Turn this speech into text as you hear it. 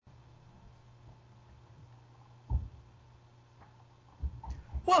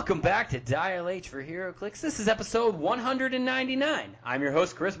Welcome back to Dial H for HeroClix. This is episode 199. I'm your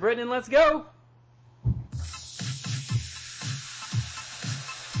host, Chris Britton, and let's go!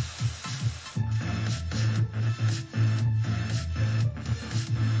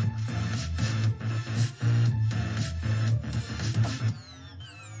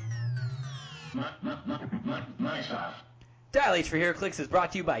 Dial H for HeroClix is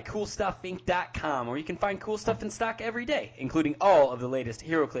brought to you by CoolStuffInc.com, where you can find cool stuff in stock every day, including all of the latest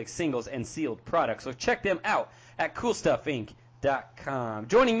HeroClix singles and sealed products. So check them out at CoolStuffInc.com.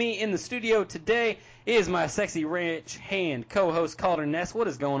 Joining me in the studio today is my sexy ranch hand co-host Calder Ness. What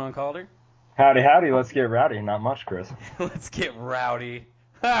is going on, Calder? Howdy, howdy. Let's get rowdy. Not much, Chris. Let's get rowdy.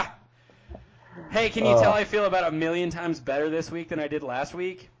 Ha! Hey, can you tell I feel about 1,000,000 times better this week than I did last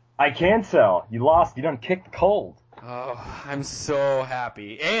week? I can tell. You lost. You done kicked the cold. Oh, I'm so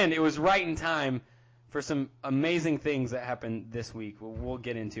happy. And it was right in time for some amazing things that happened this week we'll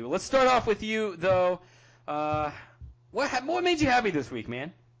get into. Let's start off with you, though. What made you happy this week,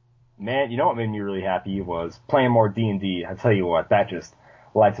 man? Man, you know what made me really happy was playing more D&D. I tell you what, that just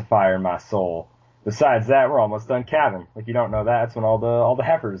lights a fire in my soul. Besides that, we're almost done calving. If you don't know that, it's when all the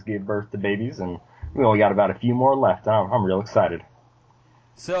heifers gave birth to babies, and we only got about a few more left. I'm real excited.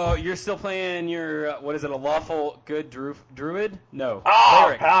 So you're still playing your, what is it, a lawful good druid? No.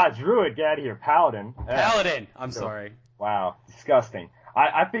 Oh, druid, get out of here. Paladin. Paladin. I'm sorry. Wow, disgusting.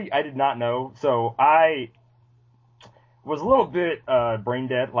 I think I did not know. So I was a little bit brain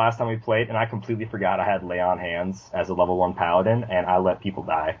dead last time we played, and I completely forgot I had Lay on Hands as a level 1 Paladin, and I let people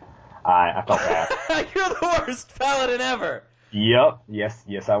die. I felt bad. You're the worst Paladin ever. Yep.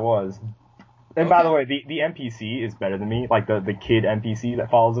 Yes, I was. And by the way, the NPC is better than me. Like the kid NPC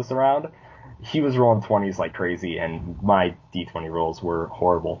that follows us around, he was rolling 20s like crazy, and my D20 rolls were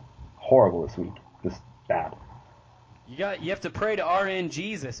horrible this week, just bad. You have to pray to RN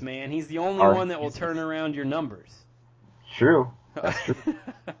Jesus, man. He's the only one that will turn around your numbers. True. That's true.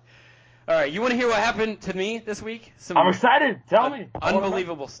 All right, you want to hear what happened to me this week? I'm excited. Tell me.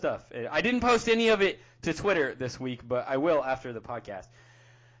 Unbelievable stuff. I didn't post any of it to Twitter this week, but I will after the podcast.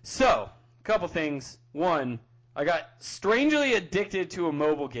 So, a couple things. One, I got strangely addicted to a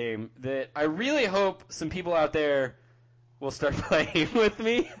mobile game that I really hope some people out there will start playing with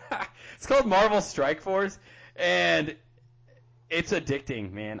me. It's called Marvel Strike Force, and it's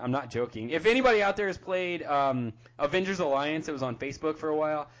addicting, man. I'm not joking. If anybody out there has played Avengers Alliance, it was on Facebook for a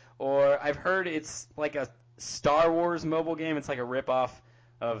while, or I've heard it's like a Star Wars mobile game. It's like a ripoff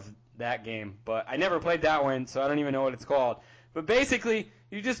of that game, but I never played that one, so I don't even know what it's called. But basically,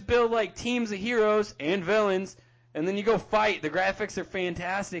 you just build like teams of heroes and villains, and then you go fight. The graphics are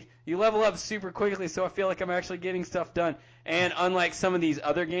fantastic. You level up super quickly, so I feel like I'm actually getting stuff done. And unlike some of these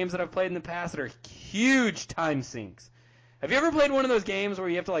other games that I've played in the past that are huge time sinks. Have you ever played one of those games where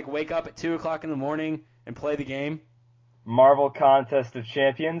you have to like wake up at 2 o'clock in the morning and play the game? Marvel Contest of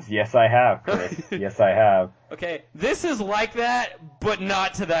Champions? Yes, I have, Chris. Yes, I have. Okay, this is like that, but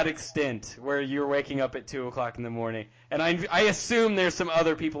not to that extent, where you're waking up at 2 o'clock in the morning. And I assume there's some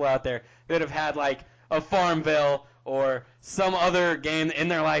other people out there that have had, like, a Farmville or some other game in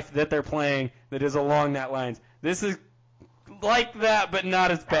their life that they're playing that is along that lines. This is like that, but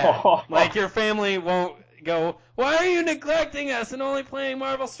not as bad. Like, your family won't go, why are you neglecting us and only playing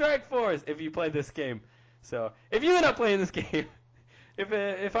Marvel Strike Force if you play this game? So, if you end up playing this game,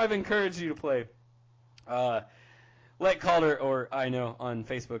 if I've encouraged you to play, let Calder or I know on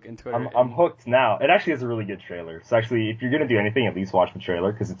Facebook and Twitter. I'm hooked now. It actually has a really good trailer. So actually, if you're going to do anything, at least watch the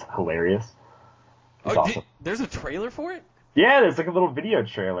trailer because it's hilarious. It's awesome. There's a trailer for it? Yeah, there's like a little video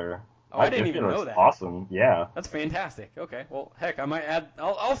trailer. Oh, I didn't even know that. Awesome, yeah. That's fantastic. Okay, well, heck, I might add.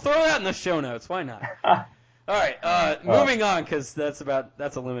 I'll throw that in the show notes. Why not? All right, moving on because that's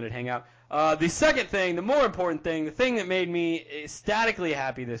a limited hangout. The second thing, the more important thing, the thing that made me ecstatically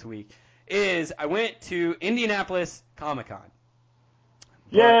happy this week is I went to Indianapolis Comic-Con.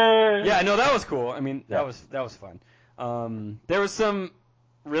 Yay! Yeah, no, that was cool. I mean, that was fun. There was some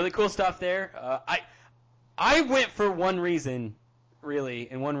really cool stuff there. I went for one reason, really,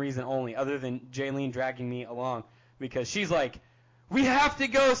 and one reason only, other than Jaylene dragging me along, because she's like, we have to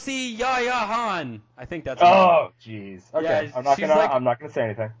go see Yaya Han. I think that's. Oh, jeez. Okay, yeah, I'm not gonna say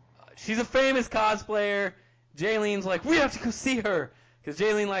anything. She's a famous cosplayer. Jaylene's like, we have to go see her. Because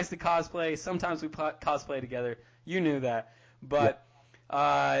Jaylene likes to cosplay. Sometimes we cosplay together. You knew that. But,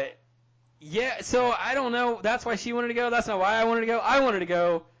 yeah, so I don't know. That's why she wanted to go. That's not why I wanted to go. I wanted to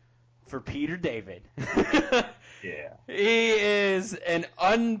go for Peter David. Yeah. He is an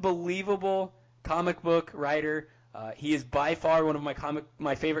unbelievable comic book writer. He is by far one of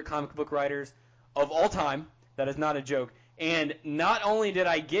my favorite comic book writers of all time. That is not a joke. And not only did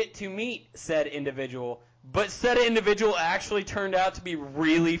I get to meet said individual, but said individual actually turned out to be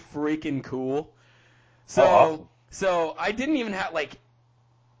really freaking cool. So, awesome. So I didn't even have, like,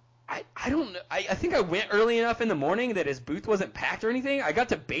 I don't know. I think I went early enough in the morning that his booth wasn't packed or anything. I got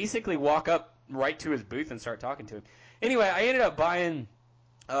to basically walk up right to his booth and start talking to him. Anyway, I ended up buying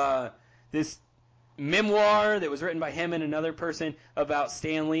this memoir that was written by him and another person about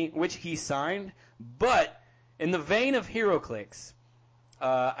Stan Lee, which he signed. But in the vein of HeroClix,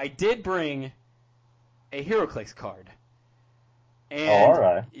 I did bring a HeroClix card. And, all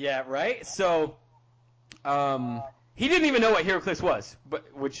right. Yeah, right? So he didn't even know what HeroClix was,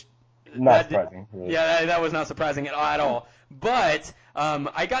 which... Not surprising. Really. Yeah, that was not surprising at all. But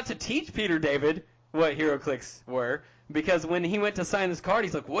I got to teach Peter David what HeroClix were, because when he went to sign this card,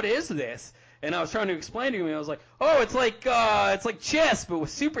 he's like, "What is this?" And I was trying to explain to him, and I was like, "Oh, it's like chess, but with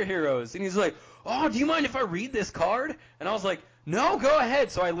superheroes." And he's like, "Oh, do you mind if I read this card?" And I was like, "No, go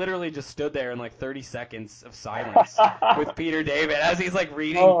ahead." So I literally just stood there in like 30 seconds of silence with Peter David as he's like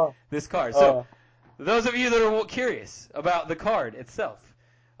reading this card. So those of you that are curious about the card itself,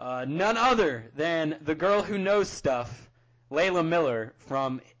 none other than the girl who knows stuff, Layla Miller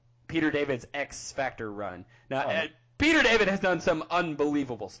from Peter David's X Factor run. Now, Peter David has done some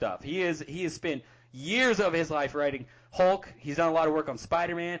unbelievable stuff. He has spent years of his life writing Hulk. He's done a lot of work on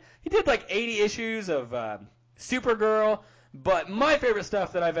Spider-Man. He did like 80 issues of Supergirl. But my favorite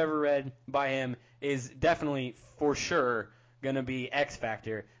stuff that I've ever read by him is definitely, for sure, going to be X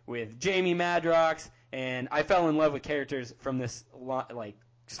Factor with Jamie Madrox. And I fell in love with characters from this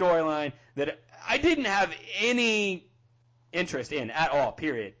storyline that I didn't have any interest in at all,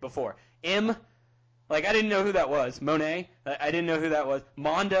 period, before. I didn't know who that was. Monet, I didn't know who that was.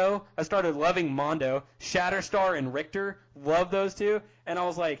 Mondo, I started loving Mondo. Shatterstar and Richter, love those two. And I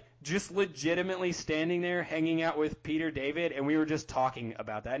was like, just legitimately standing there hanging out with Peter David, and we were just talking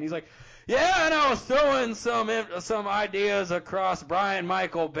about that. And he's like, yeah, and I was throwing some ideas across Brian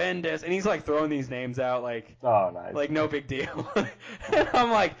Michael Bendis. And he's like throwing these names out like, nice. Like no big deal. And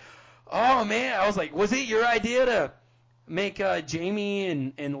I'm like, oh man, I was like, was it your idea to make Jamie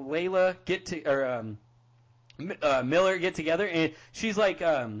and Layla Miller get together? And she's like,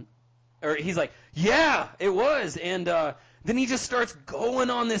 or he's like, yeah, it was. And then he just starts going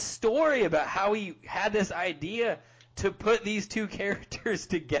on this story about how he had this idea to put these two characters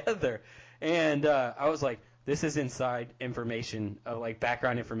together. And I was like, this is inside information, like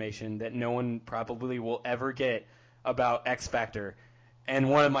background information that no one probably will ever get about X Factor, and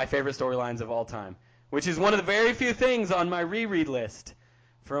one of my favorite storylines of all time, which is one of the very few things on my reread list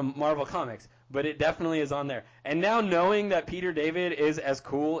from Marvel Comics, but it definitely is on there. And now knowing that Peter David is as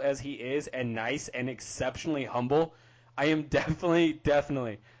cool as he is and nice and exceptionally humble, I am definitely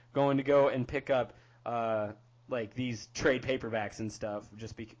going to go and pick up these trade paperbacks and stuff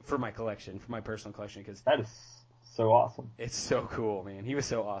just for my collection, for my personal collection, because that is so awesome. It's so cool, man. He was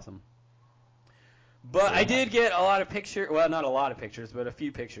so awesome. But I did get a lot of pictures, well, not a lot of pictures, but a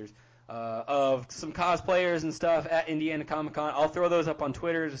few pictures of some cosplayers and stuff at Indiana Comic Con. I'll throw those up on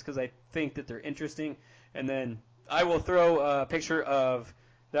Twitter just because I think that they're interesting. And then I will throw a picture of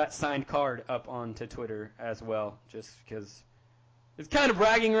that signed card up onto Twitter as well, just because it's kind of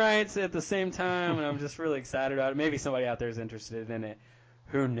bragging rights at the same time, and I'm just really excited about it. Maybe somebody out there is interested in it.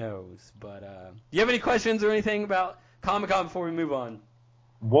 Who knows? But do you have any questions or anything about Comic-Con before we move on?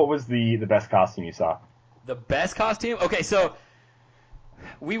 What was the best costume you saw? The best costume? Okay, so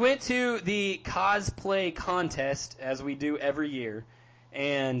we went to the cosplay contest, as we do every year,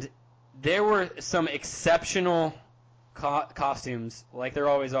 and there were some exceptional costumes, like there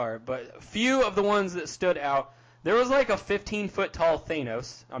always are, but a few of the ones that stood out. There was like a 15-foot tall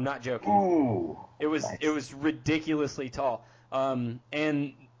Thanos. I'm not joking. Ooh, it was nice. It was ridiculously tall.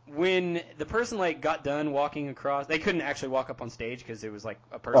 And when the person got done walking across, they couldn't actually walk up on stage because it was like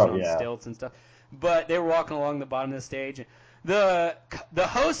a person on stilts and stuff. But they were walking along the bottom of the stage. The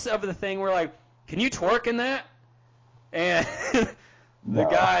hosts of the thing were like, "Can you twerk in that?" And the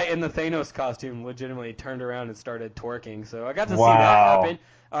guy in the Thanos costume legitimately turned around and started twerking. So I got to see that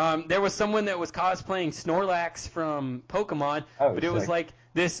happen. There was someone that was cosplaying Snorlax from Pokemon, but it was like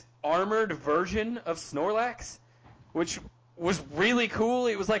this armored version of Snorlax, which was really cool.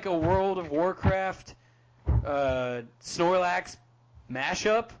 It was like a World of Warcraft Snorlax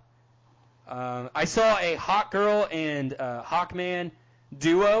mashup. I saw a Hawkgirl and Hawkman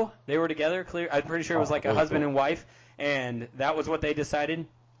duo. They were together. I'm pretty sure it was like a husband and wife, and that was what they decided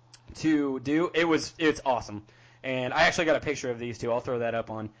to do. It's awesome. And I actually got a picture of these two. I'll throw that up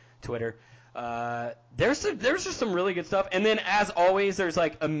on Twitter. There's just some really good stuff. And then, as always, there's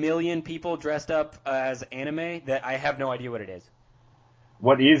like a million people dressed up as anime that I have no idea what it is.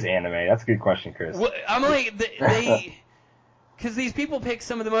 What is anime? That's a good question, Chris. Well, I'm like, because these people pick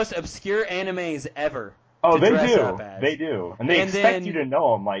some of the most obscure animes ever. Oh, to they dress do. up as. They do. And they And expect then- you to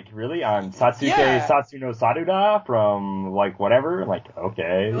know them, like, really? On Satsuki Yeah. Satsuno Saruda from, like, whatever? Like,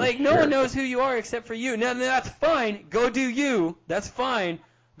 okay. Like, no sure. one knows who you are except for you. Now, that's fine. Go do you. That's fine.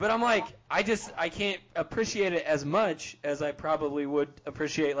 But I'm like, I can't appreciate it as much as I probably would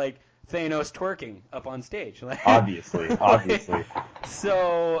appreciate, like, Thanos twerking up on stage. Like, Obviously.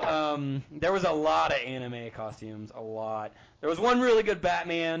 So, there was a lot of anime costumes. A lot. There was one really good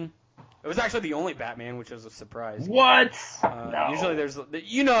Batman. It was actually the only Batman, which was a surprise. What? No. Usually there's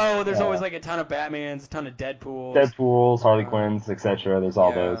always like a ton of Batmans, a ton of Deadpools. Deadpools, Harley Quinns, etc. There's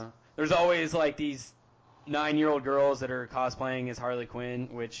all those. There's always like these 9-year-old girls that are cosplaying as Harley Quinn,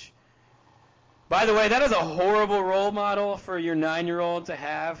 which, by the way, that is a horrible role model for your 9-year-old to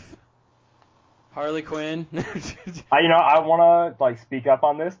have. Harley Quinn. I want to, like, speak up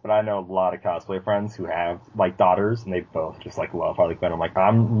on this, but I know a lot of cosplay friends who have, like, daughters, and they both just, like, love Harley Quinn. I'm like,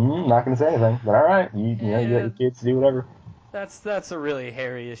 I'm not going to say anything, but alright, you know, you let your kids do whatever. That's a really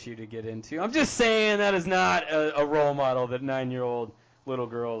hairy issue to get into. I'm just saying that is not a role model that 9-year-old little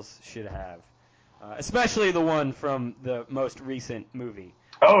girls should have. Especially the one from the most recent movie.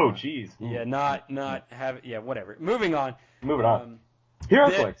 Oh, jeez. Yeah, not have, yeah, whatever. Moving on. Moving on.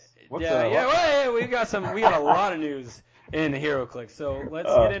 HeroClix. We got a lot of news in HeroClix, so let's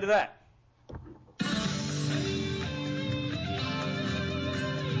get into that.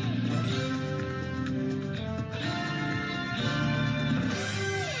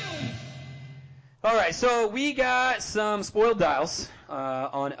 All right, so we got some spoiled dials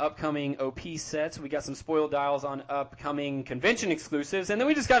on upcoming OP sets. We got some spoiled dials on upcoming convention exclusives, and then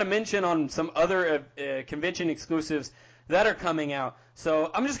we just got to mention on some other convention exclusives that are coming out.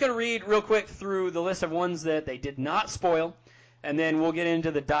 So I'm just going to read real quick through the list of ones that they did not spoil, and then we'll get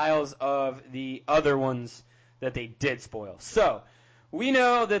into the dials of the other ones that they did spoil. So we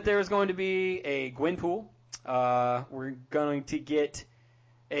know that there's going to be a Gwenpool. We're going to get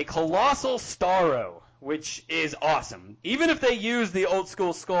a Colossal Starro, which is awesome. Even if they use the old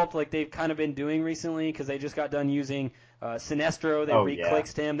school sculpt like they've kind of been doing recently, because they just got done using Sinestro, they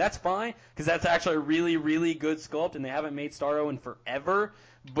reclicked him. That's fine, because that's actually a really, really good sculpt, and they haven't made Starro in forever.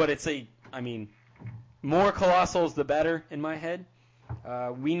 But it's more Colossals the better in my head.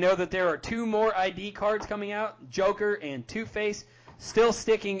 We know that there are 2 more ID cards coming out, Joker and Two-Face, still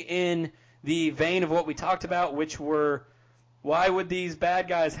sticking in the vein of what we talked about, which were, why would these bad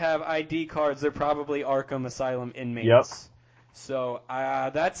guys have ID cards? They're probably Arkham Asylum inmates. Yep. So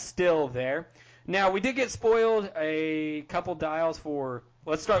that's still there. Now, we did get spoiled a couple dials for...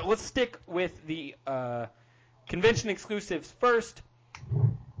 Let's stick with the convention exclusives first.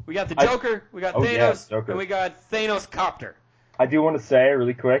 We got the Joker, we got Thanos, Joker. and we got Thanos Copter. I do want to say,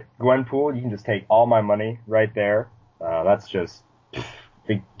 really quick, Gwenpool, you can just take all my money right there. That's just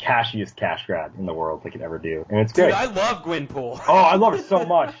the cashiest cash grab in the world they could ever do. And it's great. Dude, I love Gwenpool. Oh, I love her so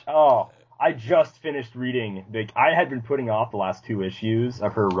much. Oh, I just finished reading. I had been putting off the last 2 issues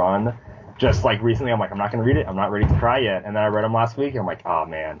of her run. Just like recently, I'm like, I'm not going to read it. I'm not ready to cry yet. And then I read them last week, and I'm like, oh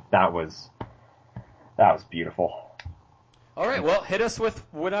man, that was beautiful. Oh, All right, well, hit us with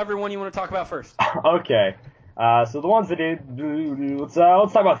whatever one you want to talk about first. Okay. So the ones that did, let's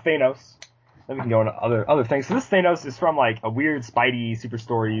talk about Thanos. Then we can go into other things. So this Thanos is from like a weird Spidey Super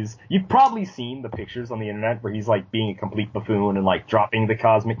Stories. You've probably seen the pictures on the internet where he's like being a complete buffoon and like dropping the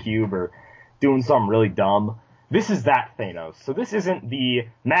cosmic cube or doing something really dumb. This is that Thanos. So this isn't the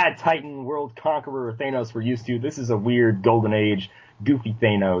Mad Titan World Conqueror Thanos we're used to. This is a weird Golden Age goofy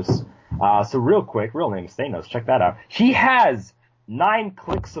Thanos. So real quick, real name is Thanos. Check that out. He has 9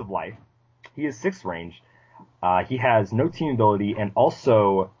 clicks of life. He has 6 range. He has no team ability and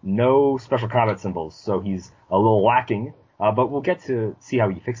also no special combat symbols, so he's a little lacking, but we'll get to see how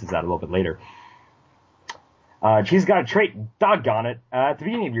he fixes that a little bit later. He's got a trait, doggone it. At the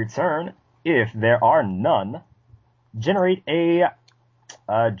beginning of your turn, if there are none, generate a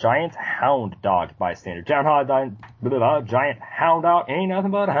giant hound dog bystander. Giant hound dog, ain't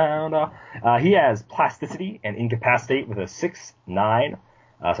nothing but a hound dog. He has plasticity and incapacitate with a 6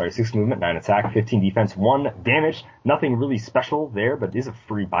 movement, 9 attack, 15 defense, 1 damage. Nothing really special there, but it is a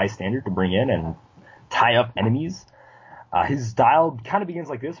free bystander to bring in and tie up enemies. His dial kind of begins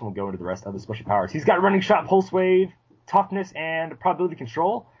like this, and we'll go into the rest of the special powers. He's got running shot, pulse wave, toughness, and probability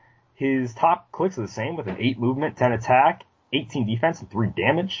control. His top clicks are the same with an 8 movement, 10 attack, 18 defense, and 3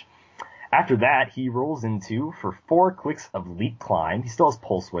 damage. After that, he rolls into, for 4 clicks of leap climb. He still has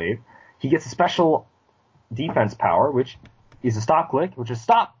pulse wave. he gets a special defense power, which is a stop click, which is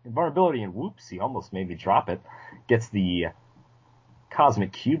stop, invulnerability, and whoops, he almost made me drop it. Gets the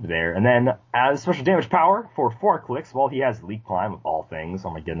Cosmic Cube there, and then as special damage power for 4 clicks, well, he has Leap Climb of all things,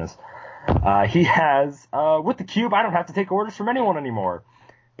 oh my goodness. He has, with the cube, I don't have to take orders from anyone anymore.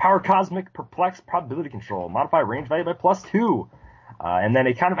 Power Cosmic Perplex Probability Control, modify range value by +2. And then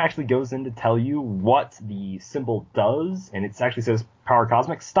it kind of actually goes in to tell you what the symbol does, and it actually says Power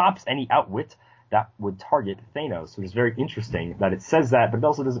Cosmic stops any outwit that would target Thanos, which is very interesting that it says that, but it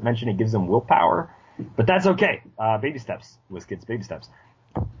also doesn't mention it gives him willpower. But that's okay. Baby steps, WizKids, baby steps.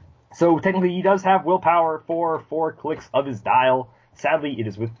 So technically he does have willpower for 4 clicks of his dial. Sadly, it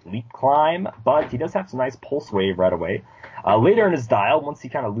is with Leap Climb, but he does have some nice Pulse Wave right away. Later in his dial, once he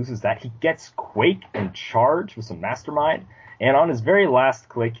kind of loses that, he gets Quake and Charge with some Mastermind. And on his very last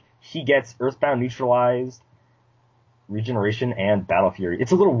click, he gets Earthbound Neutralized, Regeneration, and Battle Fury.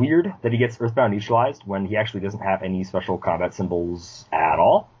 It's a little weird that he gets Earthbound Neutralized when he actually doesn't have any special combat symbols at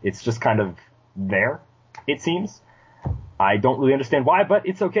all. It's just kind of there, it seems. I don't really understand why, but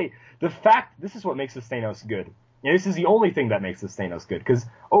it's okay. This is what makes this Thanos good. And this is the only thing that makes this Thanos good, because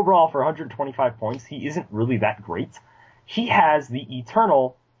overall for 125 points, he isn't really that great. He has the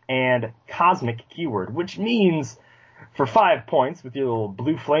Eternal and Cosmic keyword, which means for 5 points with your little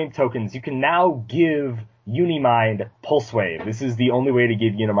blue flame tokens, you can now give Unimind Pulse Wave. This is the only way to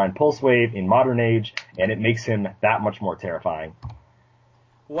give Unimind Pulse Wave in modern age, and it makes him that much more terrifying.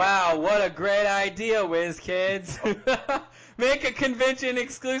 Wow, what a great idea, WizKids. Make a convention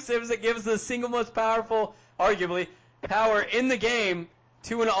exclusive that gives the single most powerful, arguably, power in the game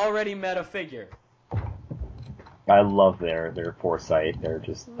to an already meta figure. I love their foresight. They're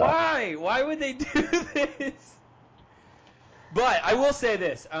just... Why? Why would they do this? But I will say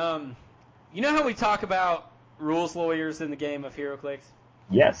this. You know how we talk about rules lawyers in the game of HeroClix?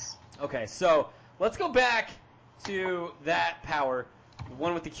 Yes. Okay, so let's go back to that power. The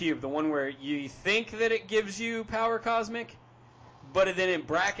one with the cube, the one where you think that it gives you Power Cosmic, but then in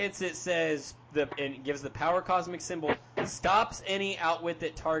brackets it says, and it gives the Power Cosmic symbol, stops any outwit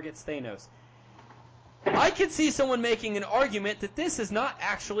that targets Thanos. I could see someone making an argument that this is not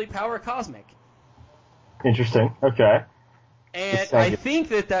actually Power Cosmic. Interesting, okay. And I think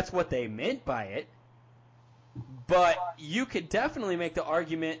that that's what they meant by it, but you could definitely make the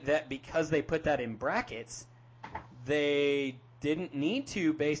argument that because they put that in brackets, they didn't need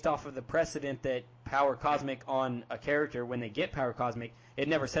to, based off of the precedent that Power Cosmic on a character, when they get Power Cosmic, it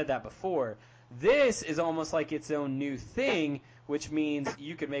never said that before. This is almost like its own new thing, which means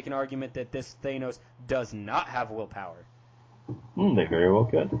you could make an argument that this Thanos does not have willpower. They very well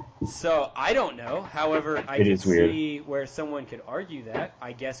could. So, I don't know. However, I could see where someone could argue that.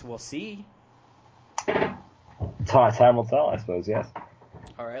 I guess we'll see. Time will tell, I suppose, yes.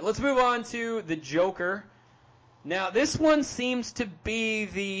 Alright, let's move on to the Joker. Now, this one seems to be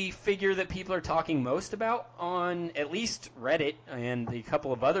the figure that people are talking most about on at least Reddit and a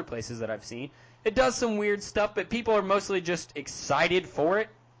couple of other places that I've seen. It does some weird stuff, but people are mostly just excited for it.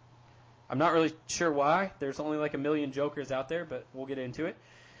 I'm not really sure why. There's only like 1 million Jokers out there, but we'll get into it.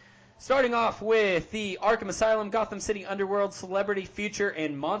 Starting off with the Arkham Asylum, Gotham City Underworld, Celebrity, Future,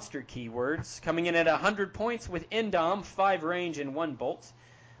 and Monster keywords. Coming in at 100 points with Endom, 5 range, and 1 bolt.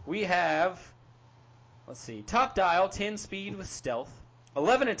 We have... Let's see. Top dial, 10 speed with stealth,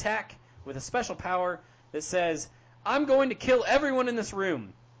 11 attack with a special power that says, I'm going to kill everyone in this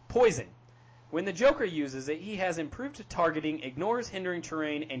room. Poison. When the Joker uses it, he has improved targeting, ignores hindering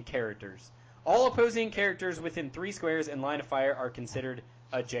terrain, and characters. All opposing characters within 3 squares in line of fire are considered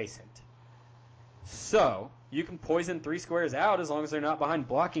adjacent. So, you can poison 3 squares out as long as they're not behind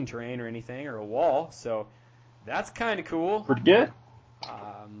blocking terrain or anything, or a wall. So, that's kind of cool. Pretty good.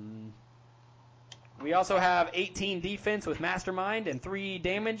 We also have 18 defense with Mastermind and 3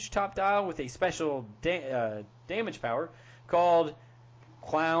 damage top dial with a special damage power called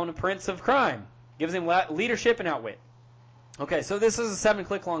Clown Prince of Crime. Gives him leadership and outwit. Okay, so this is a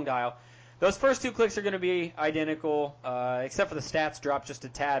 7-click long dial. Those first 2 clicks are going to be identical, except for the stats drop just a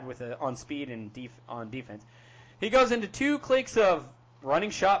tad on speed and on defense. He goes into 2 clicks of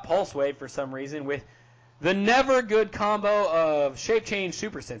Running Shot Pulse Wave for some reason with the never good combo of Shape Change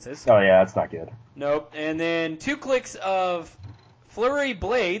Super Senses. Oh yeah, that's not good. Nope. And then 2 clicks of Flurry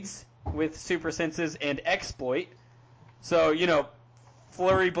Blades with Super Senses and Exploit. So,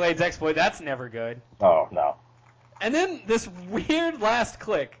 Flurry Blades Exploit, that's never good. Oh, no. And then this weird last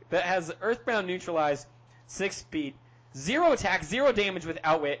click that has Earthbound Neutralize, 6 speed, 0 attack, 0 damage with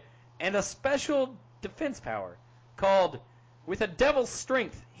Outwit, and a special defense power called With a Devil's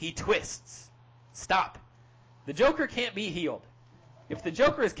Strength, He Twists. Stop. The Joker can't be healed. If the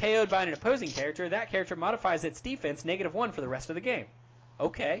Joker is KO'd by an opposing character, that character modifies its defense -1 for the rest of the game.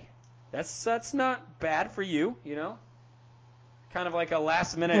 Okay. That's not bad for you, you know? Kind of like a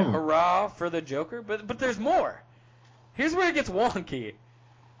last-minute hurrah for the Joker. But there's more. Here's where it gets wonky.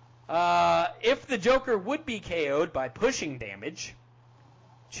 If the Joker would be KO'd by pushing damage,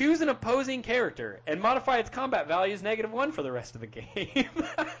 choose an opposing character and modify its combat values -1 for the rest of the game.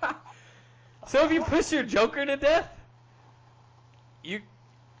 So if you push your Joker to death,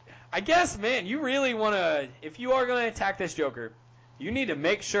 I guess, man, you really want to, if you are going to attack this Joker, you need to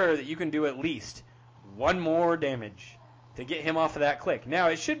make sure that you can do at least one more damage to get him off of that click. Now,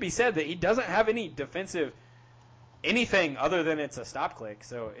 it should be said that he doesn't have any defensive anything other than it's a stop click,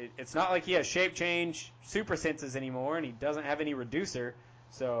 so it's not like he has shape change, super senses anymore, and he doesn't have any reducer,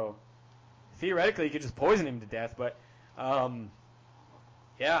 so theoretically you could just poison him to death, but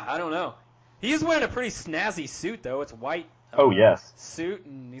yeah, I don't know. He's wearing a pretty snazzy suit, though. It's white. Yes. Suit,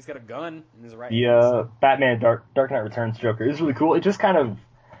 and he's got a gun in his right hand. The Batman Dark Knight Returns Joker is really cool. It just kind of,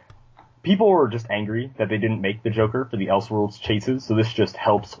 people were just angry that they didn't make the Joker for the Elseworlds chases, so this just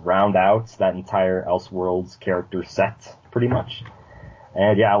helps round out that entire Elseworlds character set, pretty much.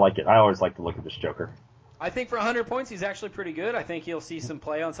 And yeah, I like it. I always like to look at this Joker. I think for 100 points, he's actually pretty good. I think he'll see some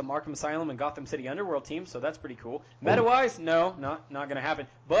play on some Arkham Asylum and Gotham City Underworld teams, so that's pretty cool. Meta-wise, no, not going to happen.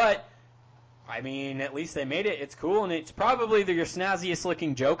 But, I mean, at least they made it. It's cool, and it's probably your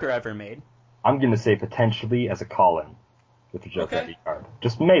snazziest-looking Joker ever made. I'm going to say potentially as a call-in with the Joker ID card.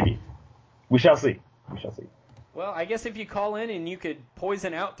 Just maybe. We shall see. Well, I guess if you call in and you could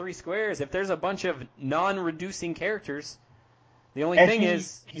poison out 3 squares, if there's a bunch of non-reducing characters, the only thing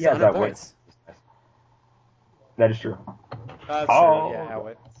is he's 100 points. That is true. That's true,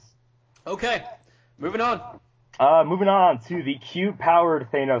 yeah. Okay, moving on. Moving on to the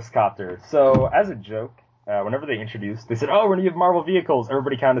Cube-powered Thanos Copter. So, as a joke, whenever they introduced, they said, oh, we're going to give Marvel vehicles.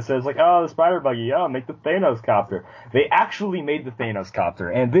 Everybody kind of says, like, oh, the Spider Buggy, oh, make the Thanos Copter. They actually made the Thanos Copter,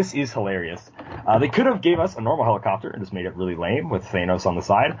 and this is hilarious. They could have gave us a normal helicopter and just made it really lame with Thanos on the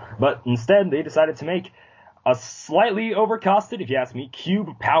side, but instead they decided to make a slightly overcosted, if you ask me,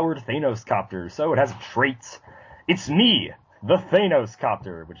 Cube-powered Thanos Copter. So it has traits. It's me, the Thanos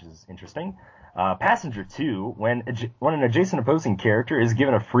Copter, which is interesting. Passenger 2, when an adjacent opposing character is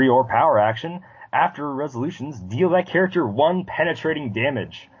given a free or power action, after resolutions, deal that character 1 penetrating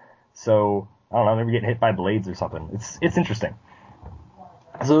damage. So, I don't know, maybe getting hit by blades or something. It's interesting.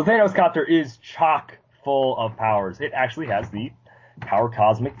 So the Thanos Copter is chock full of powers. It actually has the Power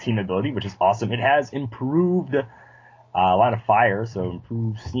Cosmic team ability, which is awesome. It has improved line of fire, so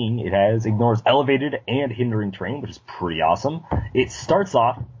improved seeing. It has ignores elevated and hindering terrain, which is pretty awesome. It starts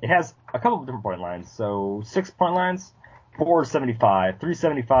off, it has a couple of different point lines. So 6 point lines, 475,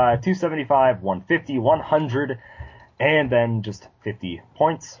 375, 275, 150, 100, and then just 50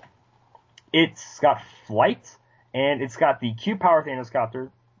 points. It's got flight, and it's got the Cube-powered Thanos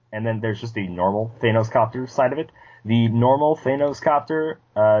Copter, and then there's just the normal Thanos Copter side of it. The normal Thanos Copter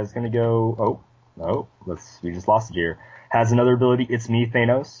is going to go, we just lost it here. Has another ability, It's Me,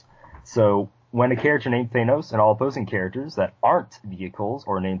 Thanos. So when a character named Thanos and all opposing characters that aren't vehicles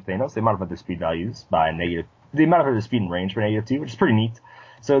or named Thanos, they modify their speed values by negative. They modify their speed and range by -2, which is pretty neat.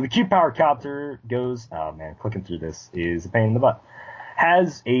 So the Cube-powered Copter goes, oh man, clicking through this is a pain in the butt.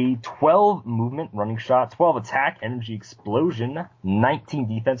 Has a 12 movement running shot, 12 attack, energy explosion, 19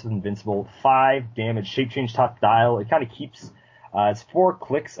 defense with invincible, 5 damage, shape change top dial. It kind of keeps, it's 4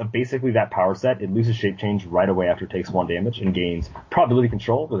 clicks of basically that power set. It loses shape change right away after it takes 1 damage and gains probability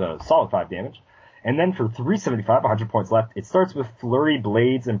control with a solid 5 damage. And then for 375, 100 points left, it starts with flurry,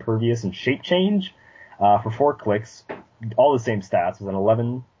 blades, impervious, and shape change, for 4 clicks. All the same stats with an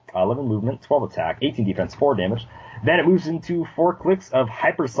 11 movement, 12 attack, 18 defense, 4 damage. Then it moves into 4 clicks of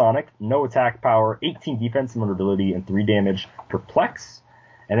hypersonic, no attack power, 18 defense, vulnerability, and 3 damage, perplex.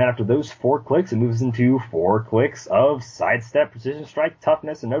 And then after those 4 clicks, it moves into 4 clicks of sidestep, precision strike,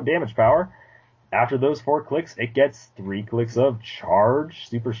 toughness, and no damage power. After those 4 clicks, it gets 3 clicks of charge,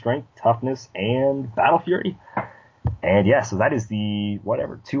 super strength, toughness, and battle fury. And yeah, so that is the,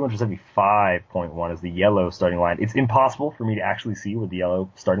 275.1 is the yellow starting line. It's impossible for me to actually see where the yellow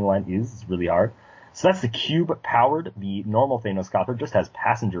starting line is. It's really hard. So that's the Cube-powered. The normal Thanos Copter just has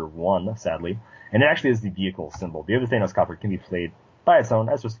Passenger 1, sadly. And it actually has the vehicle symbol. The other Thanos Copter can be played by its own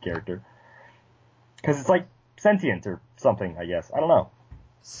as just a character. Because it's like sentient or something, I guess. I don't know.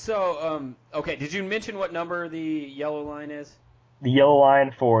 So, okay, did you mention what number the yellow line is? The yellow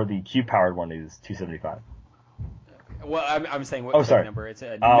line for the Cube-powered one is 275. Well, I'm saying what click number. It's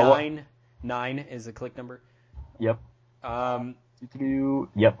a 9. 9 is a click number. Yep.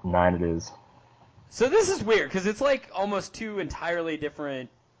 Yep, 9 it is. So this is weird, because it's like almost two entirely different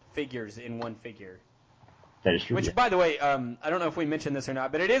figures in one figure. That is true. Which, by the way, I don't know if we mentioned this or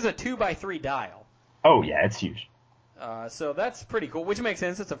not, but it is a 2x3 dial. Oh, yeah, it's huge. So that's pretty cool, which makes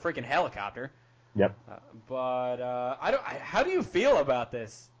sense. It's a freaking helicopter. Yep. How do you feel about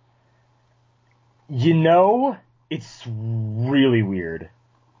this? You know, it's really weird.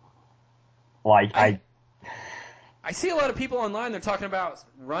 Like, I see a lot of people online, they're talking about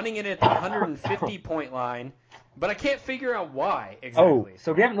running it at the 150-point line, but I can't figure out why exactly. Oh,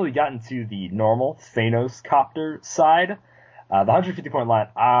 so we haven't really gotten to the normal Thanos copter side. The 150-point line,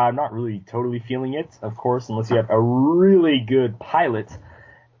 I'm not really totally feeling it, of course, unless you have a really good pilot,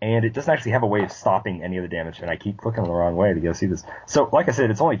 and it doesn't actually have a way of stopping any of the damage, and I keep clicking the wrong way to go see this. So, like I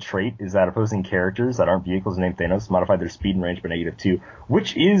said, its only trait is that opposing characters that aren't vehicles named Thanos modify their speed and range by -2,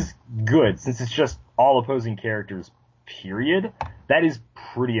 which is good, since it's just all opposing characters, period. That is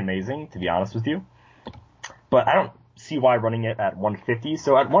pretty amazing, to be honest with you. But I don't see why running it at 150.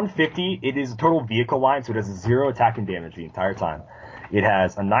 So at 150, it is a total vehicle line, so it has 0 attack and damage the entire time. It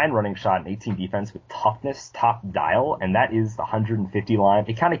has a 9 running shot and 18 defense with toughness top dial, and that is the 150 line.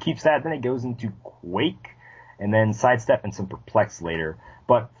 It kind of keeps that, then it goes into Quake, and then Sidestep and some Perplex later.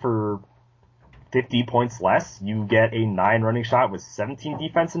 But for 50 points less, you get a 9 running shot with 17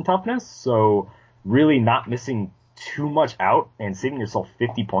 defense and toughness, so really not missing too much out and saving yourself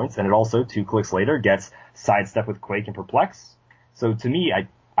 50 points, and it also, 2 clicks later, gets Sidestep with Quake and Perplex. So to me,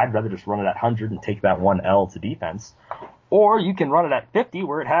 I'd rather just run it at 100 and take that 1 L to defense. Or you can run it at 50,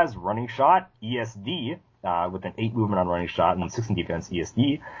 where it has running shot, ESD, with an 8 movement on running shot and 6 in defense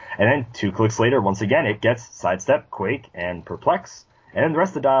ESD. And then 2 clicks later, once again, it gets Sidestep, Quake, and Perplex. And then the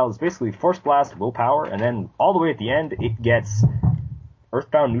rest of the dial is basically Force Blast, Willpower, and then all the way at the end, it gets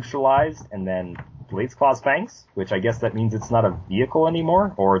Earthbound Neutralized, and then Blades, Claws, Fangs, which I guess that means it's not a vehicle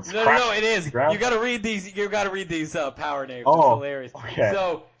anymore, or it's no, it is. You got to read these. You got to read these power names. Oh, it's hilarious. Okay.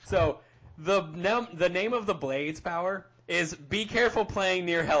 So the name of the Blades power is "Be careful playing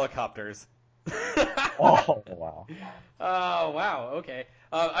near helicopters." Oh wow. Oh wow. Okay.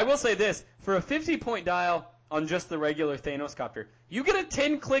 I will say this: for a 50-point dial on just the regular Thanos copter, you get a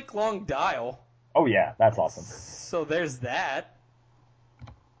 10-click long dial. Oh yeah, that's awesome. So there's that.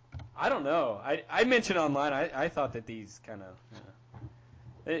 I don't know. I mentioned online, I thought that these kind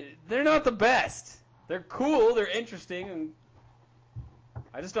of... they're not the best. They're cool, they're interesting, and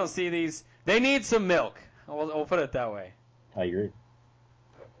I just don't see these... They need some milk. I'll put it that way. I agree.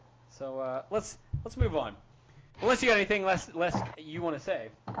 So let's move on. Unless you got anything less you want to say.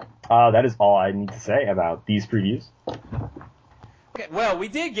 That is all I need to say about these previews. Okay, well, we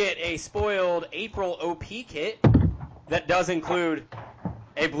did get a spoiled April OP kit that does include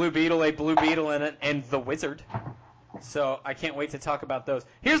a Blue Beetle, and the Wizard. So I can't wait to talk about those.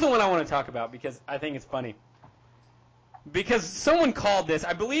 Here's the one I want to talk about because I think it's funny. Because someone called this,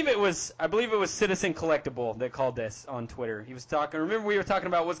 I believe it was Citizen Collectible that called this on Twitter. He was talking. Remember we were talking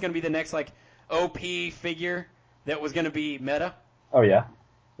about what's going to be the next OP figure that was going to be meta? Oh yeah.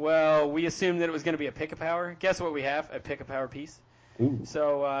 Well, we assumed that it was going to be a Pick-a-Power. Guess what we have? A Pick-a-Power piece. Ooh.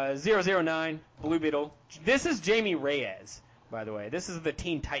 So 009 Blue Beetle. This is Jamie Reyes, by the way. This is the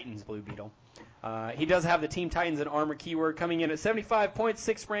Teen Titans Blue Beetle. He does have the Teen Titans and armor keyword coming in at 75 points,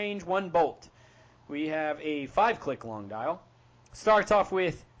 6 range, 1 bolt. We have a 5-click long dial. Starts off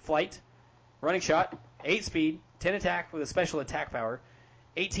with flight, running shot, 8 speed, 10 attack with a special attack power,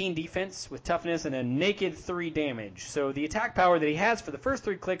 18 defense with toughness, and a naked 3 damage. So the attack power that he has for the first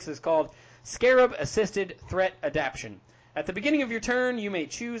 3 clicks is called Scarab Assisted Threat Adaption. At the beginning of your turn, you may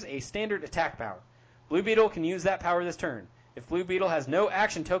choose a standard attack power. Blue Beetle can use that power this turn. If Blue Beetle has no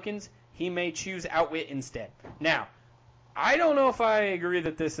action tokens, he may choose Outwit instead. Now, I don't know if I agree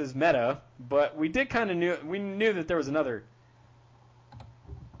that this is meta, but we did kind of knew that there was another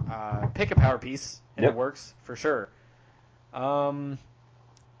Pick-a-Power piece in the works for sure.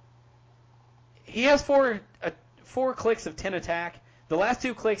 He has 4 clicks of 10 attack. The last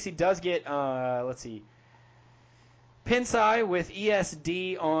 2 clicks he does get, Pinsai with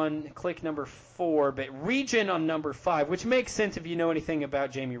ESD on click number 4, but Regen on number 5, which makes sense if you know anything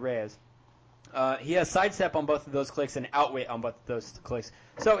about Jamie Reyes. He has Sidestep on both of those clicks and Outwit on both of those clicks.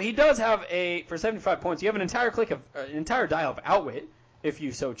 So he does have for 75 points, you have an entire dial of Outwit, if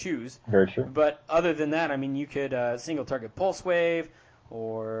you so choose. Very true. But other than that, I mean, you could single target Pulse Wave,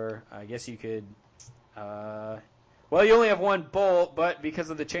 or I guess you could... well, you only have 1 bolt, but because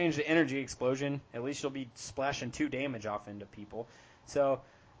of the change to energy explosion, at least you'll be splashing 2 damage off into people. So,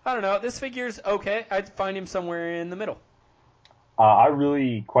 I don't know. This figure's okay. I'd find him somewhere in the middle. I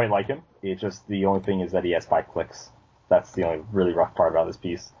really quite like him. It's just the only thing is that he has 5 clicks. That's the only really rough part about this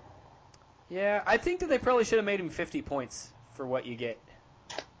piece. Yeah, I think that they probably should have made him 50 points for what you get.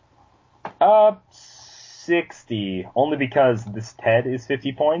 60. Only because this TED is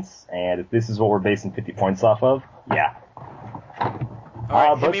 50 points, and if this is what we're basing 50 points off of, yeah. All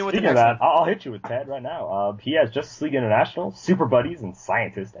right, hit but me with the speaking of next that, I'll hit you with TED right now. He has Justice League International, Super Buddies, and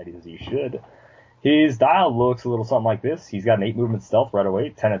Scientist, as he should. His dial looks a little something like this. He's got an 8 movement stealth right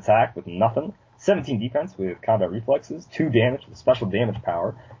away, 10 attack with nothing, 17 defense with combat reflexes, 2 damage with special damage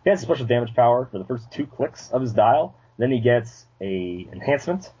power. He has special damage power for the first 2 clicks of his dial. Then he gets a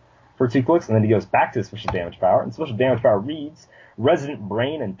enhancement for 2 clicks, and then he goes back to his special damage power. And special damage power reads Resident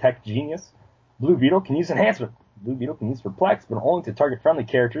Brain and Tech Genius. Blue Beetle can use enhancement. Blue Beetle can use Perplex, but only to target friendly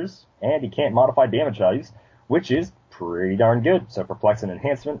characters, and he can't modify damage values, which is pretty darn good. So Perplex and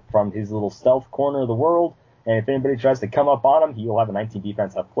enhancement from his little stealth corner of the world, and if anybody tries to come up on him, he will have a 19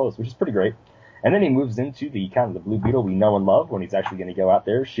 defense up close, which is pretty great. And then he moves into the kind of the Blue Beetle we know and love when he's actually going to go out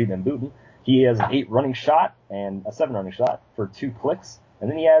there shooting and booting. He has an 8 running shot and a 7 running shot for 2 clicks. And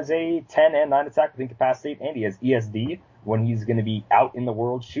then he has a 10 and 9 attack with incapacitate, and he has ESD when he's going to be out in the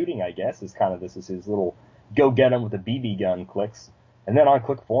world shooting, I guess, this is his little go get him with a BB gun clicks. And then on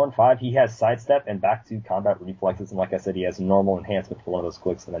click 4 and 5, he has sidestep and back to combat reflexes. And like I said, he has a normal enhancement for one of those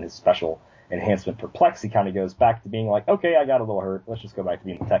clicks, and then his special enhancement Perplex. He kind of goes back to being like, okay, I got a little hurt. Let's just go back to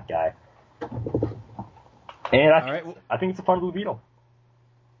being the tech guy. And I think it's a fun Blue Beetle.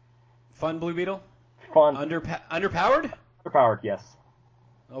 Fun Blue Beetle? Fun. Underpowered? Underpowered, yes.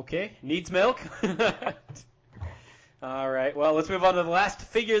 Okay. Needs milk? All right. Well, let's move on to the last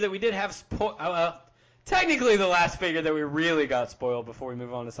figure that we did have technically the last figure that we really got spoiled before we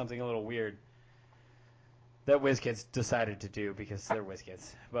move on to something a little weird that WizKids decided to do because they're WizKids.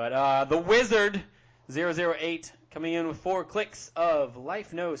 But the Wizard 008 coming in with 4 clicks of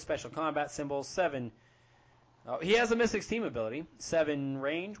life, no special combat symbols, 7. He has a Mystics team ability, 7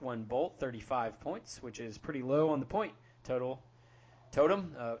 range, 1 bolt, 35 points, which is pretty low on the point total.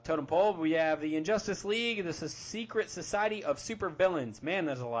 Totem pole, we have the Injustice League. This is Secret Society of Super Villains. Man,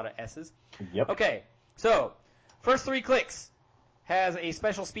 there's a lot of S's. Yep. Okay, so first 3 clicks has a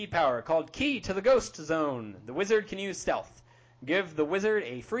special speed power called Key to the Ghost Zone. The Wizard can use Stealth. Give the Wizard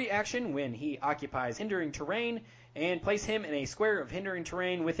a free action when he occupies hindering terrain, and place him in a square of hindering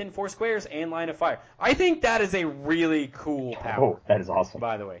terrain within 4 squares and line of fire. I think that is a really cool power. Oh, that is awesome.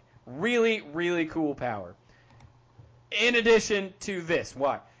 By the way, really, really cool power. In addition to this,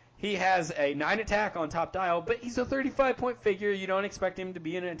 what? He has a 9 attack on top dial, but he's a 35-point figure. You don't expect him to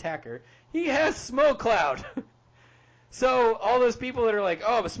be an attacker. He has Smoke Cloud. So all those people that are like,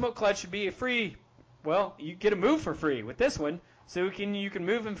 oh, but Smoke Cloud should be free. Well, you get a move for free with this one. So you can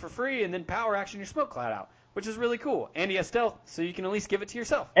move him for free and then power action your Smoke Cloud out, which is really cool. And he has stealth, so you can at least give it to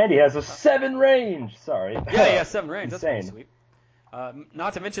yourself. And he has a 7 range. Sorry. Yeah, he has 7 range. Insane. That's pretty sweet.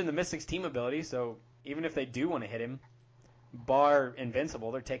 Not to mention the Mystics team ability, so even if they do want to hit him, bar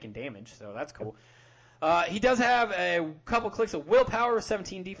invincible, they're taking damage, so that's cool. He does have a couple clicks of willpower,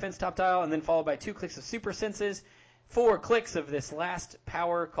 17 defense top dial, and then followed by 2 clicks of super senses, 4 clicks of this last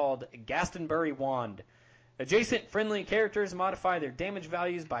power called Gastonbury Wand. Adjacent friendly characters modify their damage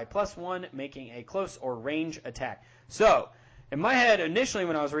values by +1, making a close or range attack. So, in my head, initially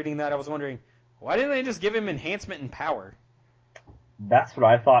when I was reading that, I was wondering, why didn't they just give him enhancement and power? That's what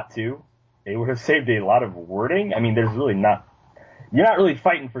I thought too. It would have saved a lot of wording. I mean, you're not really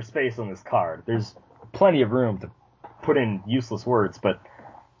fighting for space on this card. There's plenty of room to put in useless words, but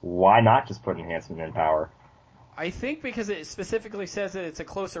why not just put enhancement and power? I think because it specifically says that it's a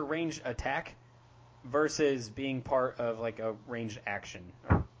closer range attack versus being part of like a ranged action.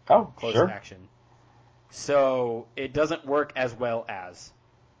 Or close action. So it doesn't work as well as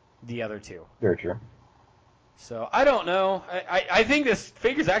the other two. Very true. So I don't know. I think this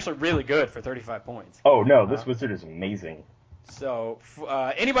figure's actually really good for 35 points. Oh no, this wizard is amazing. So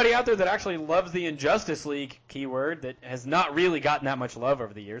anybody out there that actually loves the Injustice League keyword that has not really gotten that much love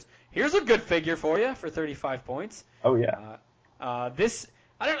over the years, here's a good figure for you for 35 points. Oh yeah. This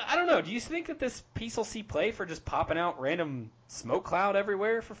I don't know. Do you think that this piece will see play for just popping out random smoke cloud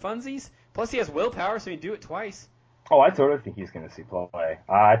everywhere for funsies? Plus he has willpower, so he can do it twice. Oh, I totally think he's going to see play.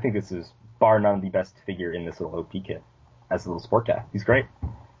 I think this is bar none the best figure in this little OP kit as a little sport guy. He's great.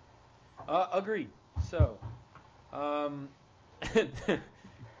 Agreed. So,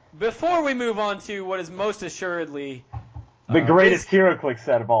 before we move on to what is most assuredly the greatest HeroClix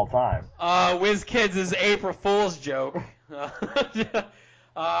set of all time, WizKids' April Fool's joke.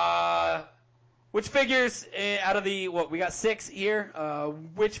 Which figures out of the we got 6 here?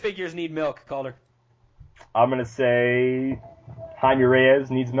 Which figures need milk, Calder? I'm gonna say Jaime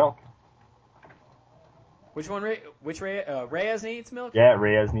Reyes needs milk. Which one? Reyes needs milk? Yeah,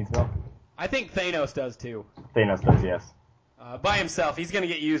 Reyes needs milk. I think Thanos does too. Thanos does, yes. By himself, he's going to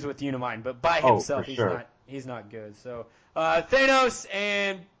get used with Unimind, but by Oh, himself, for sure. he's not good. So Thanos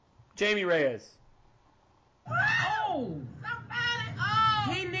and Jamie Reyes. Oh,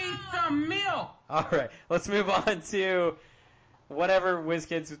 somebody! He needs some milk. All right, let's move on to whatever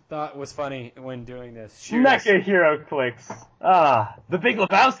WizKids thought was funny when doing this. Shoot us. NECA Hero Clicks. The Big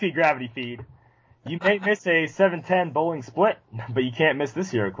Lebowski gravity feed. You may miss a 7-10 bowling split, but you can't miss this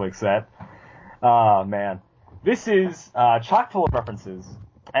Hero Click set. Man. This is chock full of references,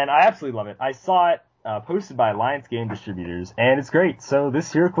 and I absolutely love it. I saw it posted by Alliance Game Distributors, and it's great. So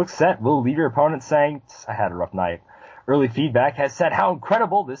this Hero Click set will leave your opponent saying, I had a rough night. Early feedback has said how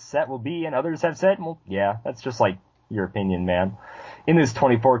incredible this set will be, and others have said, well, yeah, that's just like your opinion, man. In this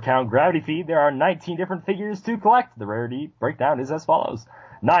 24-count gravity feed, there are 19 different figures to collect. The rarity breakdown is as follows.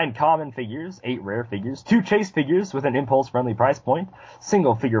 9 common figures, 8 rare figures, 2 chase figures with an impulse-friendly price point.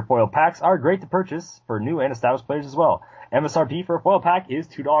 Single figure foil packs are great to purchase for new and established players as well. MSRP for a foil pack is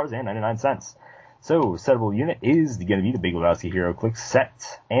 $2.99. So, settable unit is going to be the Big Lebowski Hero Click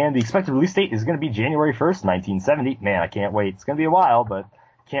set. And the expected release date is going to be January 1st, 1970. Man, I can't wait. It's going to be a while, but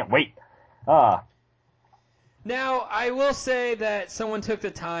can't wait. Now, I will say that someone took the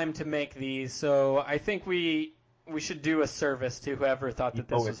time to make these, so I think we should do a service to whoever thought that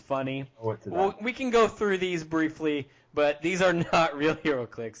this was funny. Well, we can go through these briefly, but these are not real Hero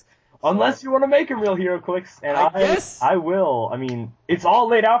Clicks. Unless you want to make them real Hero Clicks, and I will. I mean, it's all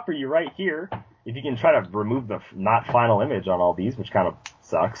laid out for you right here. If you can try to remove the not final image on all these, which kind of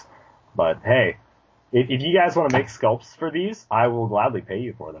sucks. But hey, if you guys want to make sculpts for these, I will gladly pay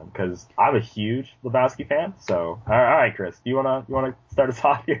you for them, because I'm a huge Lebowski fan. So, all right, Chris, you wanna start us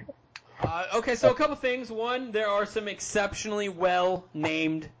off here? Okay, so a couple things. One, there are some exceptionally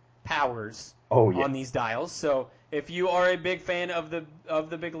well-named powers on these dials. So if you are a big fan of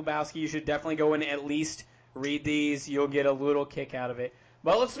the Big Lebowski, you should definitely go and at least read these. You'll get a little kick out of it.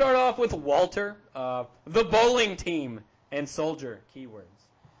 But let's start off with Walter, the bowling team, and soldier, keywords.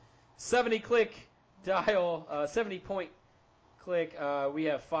 70-click dial, 70-point click. We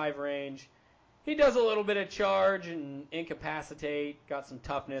have 5 range. He does a little bit of charge and incapacitate, got some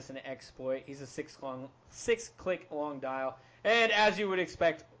toughness and exploit. He's a 6-click long dial. And as you would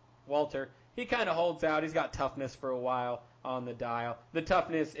expect, Walter, he kind of holds out. He's got toughness for a while on the dial. The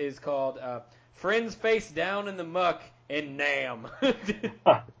toughness is called Friends Face Down in the Muck and Nam.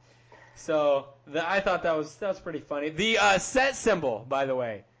 So I thought that was pretty funny. The set symbol, by the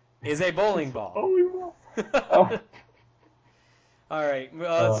way, is a bowling ball. Oh. All right,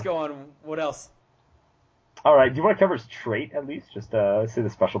 let's go on. What else? All right, do you want to cover his trait at least? Just see the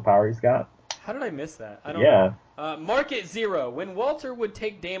special power he's got. How did I miss that? I don't know. Mark it 0. When Walter would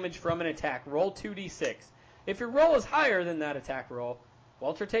take damage from an attack, roll 2d6. If your roll is higher than that attack roll,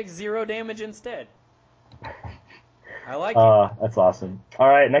 Walter takes 0 damage instead. I like it. That's awesome. All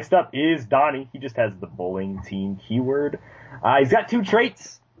right, next up is Donnie. He just has the bowling team keyword. He's got 2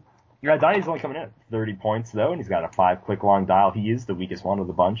 traits. Donnie's only coming in at 30 points, though, and he's got a 5-click long dial. He is the weakest one of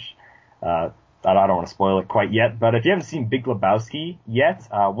the bunch. I don't want to spoil it quite yet, but if you haven't seen Big Lebowski yet,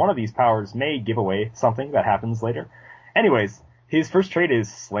 one of these powers may give away something that happens later. Anyways, his first trait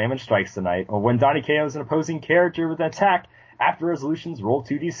is Slam and Strikes Tonight. When Donnie KOs an opposing character with an attack, after resolutions, roll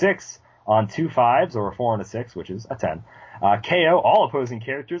 2d6 on 2 5s or a 4 and a 6, which is a 10. KO all opposing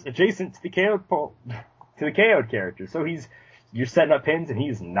characters adjacent to the KO'd character. So you're setting up pins and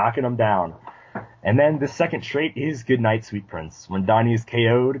he's knocking them down. And then the second trait is Goodnight, Sweet Prince. When Donnie is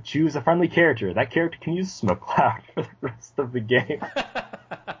KO'd, choose a friendly character. That character can use Smoke Cloud for the rest of the game.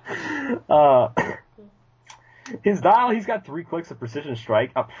 His dial, he's got 3 clicks of Precision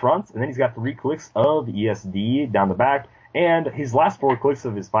Strike up front, and then he's got 3 clicks of ESD down the back, and his last 4 clicks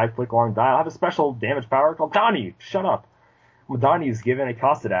of his 5-click long dial have a special damage power called Donnie, shut up. When Donnie is given a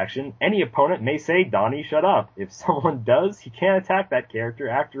costed action, any opponent may say, Donnie, shut up. If someone does, he can't attack that character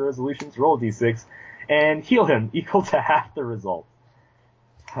after resolutions, roll d6, and heal him equal to half the result.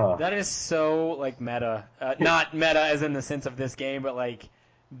 That is so, meta. Not meta as in the sense of this game, but,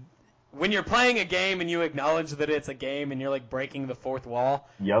 when you're playing a game and you acknowledge that it's a game and you're, breaking the fourth wall.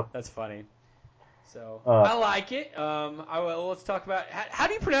 Yep. That's funny. So, I like it. Let's talk about... How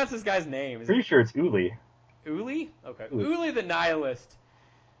do you pronounce this guy's name? Pretty sure it's Uli. Uli? Okay. Uli the Nihilist.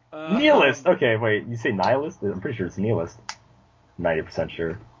 Nihilist! Okay, wait, you say Nihilist? I'm pretty sure it's Nihilist. 90%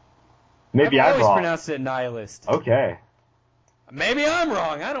 sure. Maybe I'm always wrong. pronounced it Nihilist. Okay. Maybe I'm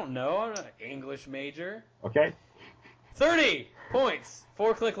wrong. I don't know. I'm not an English major. Okay. 30 points.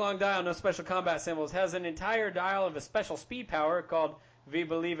 4-click long dial, no special combat symbols. Has an entire dial of a special speed power called We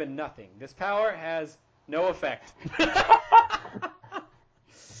Believe in Nothing. This power has no effect.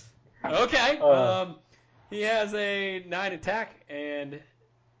 Okay. He has a 9 attack and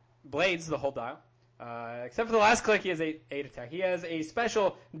blades the whole dial. Except for the last click, he has 8 attack. He has a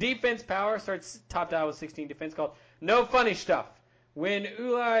special defense power, starts top dial with 16 defense, called No Funny Stuff. When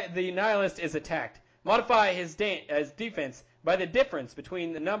Ulai the Nihilist is attacked, modify his defense by the difference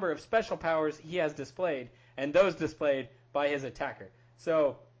between the number of special powers he has displayed and those displayed by his attacker.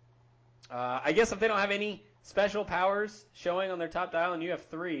 So, I guess if they don't have any special powers showing on their top dial and you have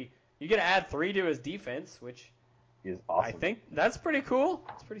 3, you get to add 3 to his defense, which is awesome. I think that's pretty cool.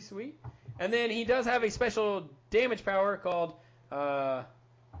 It's pretty sweet. And then he does have a special damage power called, I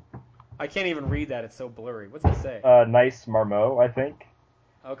can't even read that. It's so blurry. What's it say? Nice Marmot, I think.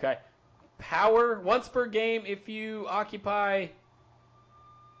 Okay. Power, once per game, if you occupy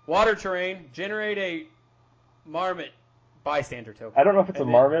water terrain, generate a Marmot bystander token. I don't know if it's a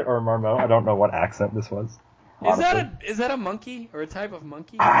Marmot or a Marmot. I don't know what accent this was. Is that a monkey or a type of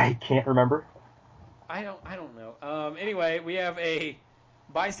monkey? I can't remember. I don't know. Anyway, we have a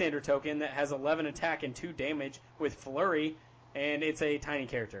bystander token that has 11 attack and 2 damage with flurry, and it's a tiny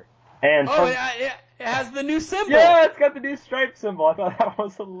character. And it has the new symbol. Yeah, it's got the new stripe symbol. I thought that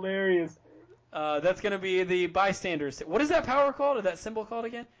was hilarious. That's going to be the bystander. What is that power called? Or that symbol called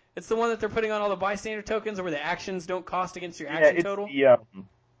again? It's the one that they're putting on all the bystander tokens where the actions don't cost against your action total? Yeah, it's the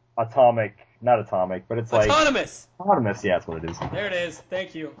atomic, not atomic, but it's like... Autonomous! Autonomous, yeah, that's what it is. There it is.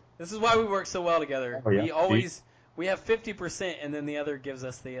 Thank you. This is why we work so well together. Oh, yeah. We have 50% and then the other gives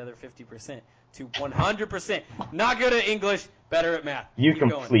us the other 50% to 100%. Not good at English, better at math. You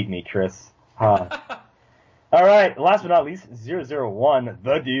complete me, Chris. All right, last but not least, 001,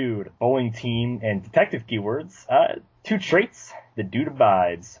 The Dude, bowling team, and detective keywords. 2 traits, the dude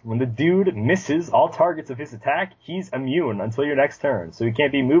abides. When the dude misses all targets of his attack, he's immune until your next turn, so he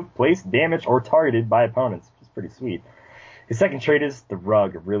can't be moved, placed, damaged, or targeted by opponents, which is pretty sweet. His second trait is the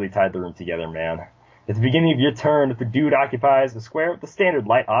rug. Really tied the room together, man. At the beginning of your turn, if the dude occupies a square with a standard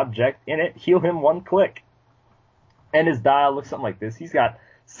light object in it, heal him 1 click. And his dial looks something like this. He's got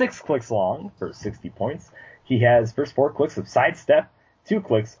 6 clicks long for 60 points. He has first 4 clicks of sidestep, 2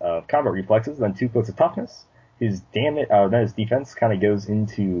 clicks of combat reflexes, then 2 clicks of toughness. His then his defense kind of goes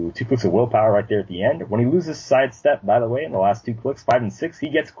into 2 clicks of willpower right there at the end. When he loses sidestep, by the way, in the last 2 clicks, 5 and 6, he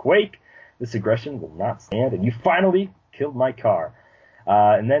gets Quake. This aggression will not stand, and you finally killed my car.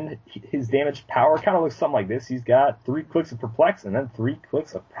 And then his damage power kind of looks something like this. He's got 3 clicks of perplex and then 3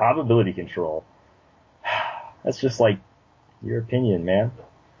 clicks of probability control. That's just like your opinion, man.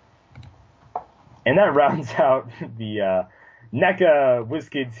 And that rounds out the NECA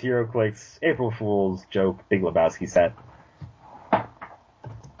WizKids HeroClix April Fool's joke Big Lebowski set.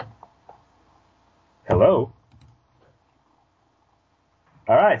 Hello.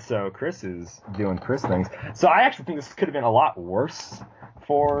 Alright, so Chris is doing Chris things. So I actually think this could have been a lot worse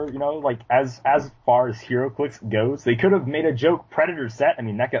for, like, as far as HeroClix goes. They could have made a joke Predator set. I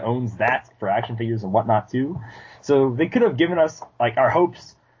mean, NECA owns that for action figures and whatnot, too. So they could have given us, like, our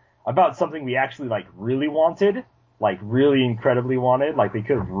hopes about something we actually, like, really wanted. Like, really incredibly wanted. Like, they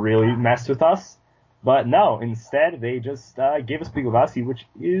could have really messed with us. But no, instead, they just gave us Big Lebowski, which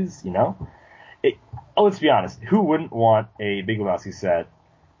is, let's be honest. Who wouldn't want a Big Lebowski set?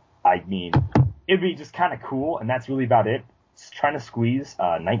 I mean, it'd be just kind of cool, and that's really about it. Just trying to squeeze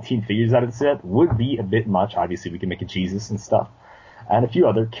 19 figures out of the set would be a bit much. Obviously, we can make a Jesus and stuff, and a few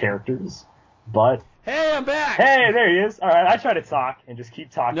other characters, but... Hey, I'm back! Hey, there he is. All right, I try to talk and just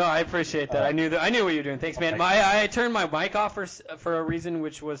keep talking. No, I appreciate that. I knew what you were doing. Thanks, man. I turned my mic off for a reason,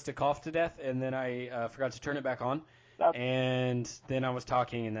 which was to cough to death, and then I forgot to turn it back on, and then I was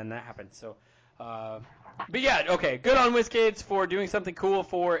talking, and then that happened. So, but yeah, okay. Good on WizKids for doing something cool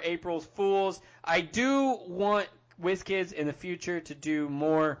for April's Fools. I do want WizKids in the future to do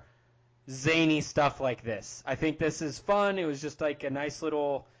more zany stuff like this. I think this is fun. It was just like a nice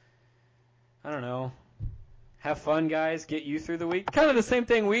little, I don't know, have fun, guys, get you through the week. Kind of the same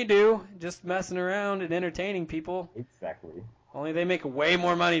thing we do, just messing around and entertaining people. Exactly. Only they make way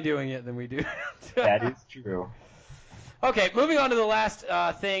more money doing it than we do. That is true. Okay, moving on to the last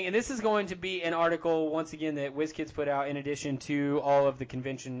thing, and this is going to be an article, once again, that WizKids put out in addition to all of the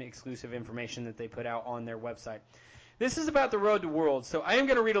convention-exclusive information that they put out on their website. This is about the Road to Worlds, so I am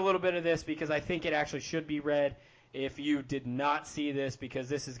going to read a little bit of this because I think it actually should be read if you did not see this, because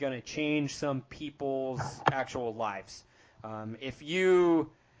this is going to change some people's actual lives. If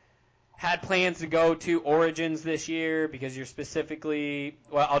you had plans to go to Origins this year because you're specifically,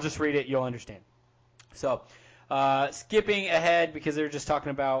 well, I'll just read it, you'll understand. So, skipping ahead because they're just talking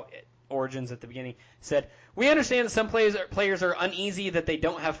about Origins at the beginning, said, we understand that some players are uneasy that they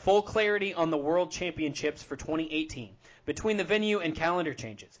don't have full clarity on the World Championships for 2018 between the venue and calendar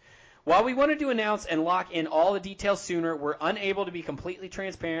changes. While we wanted to announce and lock in all the details sooner, we're unable to be completely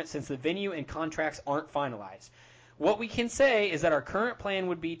transparent since the venue and contracts aren't finalized. What we can say is that our current plan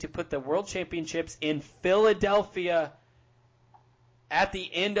would be to put the World Championships in Philadelphia at the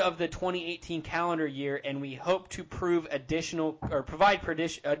end of the 2018 calendar year, and we hope to provide additional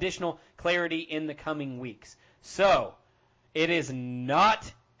clarity in the coming weeks. So, it is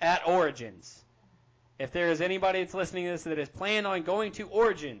not at Origins. If there is anybody that's listening to this that is planning on going to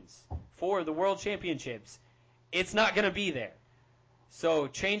Origins for the World Championships, it's not going to be there. So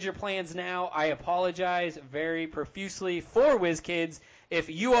change your plans now. I apologize very profusely for WizKids if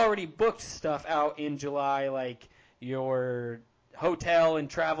you already booked stuff out in July, like your hotel and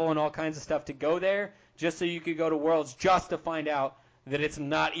travel and all kinds of stuff to go there, just so you could go to Worlds, just to find out that it's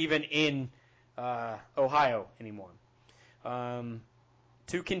not even in Ohio anymore.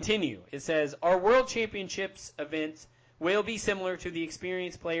 To continue, it says, our World Championships events will be similar to the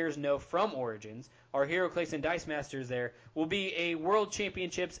experienced players know from Origins. Our HeroClix and Dice Masters there will be a World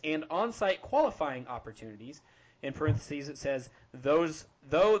Championships and on-site qualifying opportunities. In parentheses, it says, those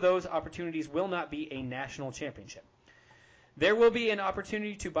opportunities will not be a national championship. There will be an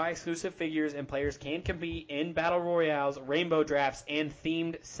opportunity to buy exclusive figures, and players can compete in Battle Royales, Rainbow Drafts, and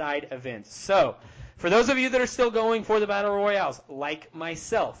themed side events. So, for those of you that are still going for the Battle Royales, like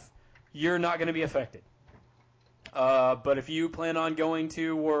myself, you're not going to be affected. But if you plan on going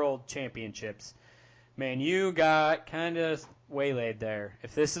to World Championships, man, you got kind of waylaid there.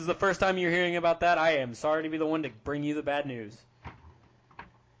 If this is the first time you're hearing about that, I am sorry to be the one to bring you the bad news.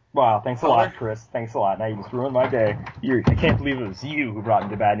 Wow, thanks a lot, Chris. Thanks a lot. Now you just ruined my day. I can't believe it was you who brought me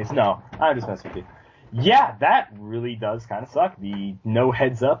the bad news. No, I'm just messing with you. Yeah, that really does kind of suck. The no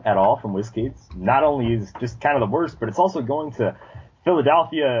heads up at all from WizKids not only is just kind of the worst, but it's also going to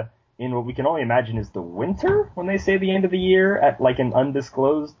Philadelphia in what we can only imagine is the winter when they say the end of the year at like an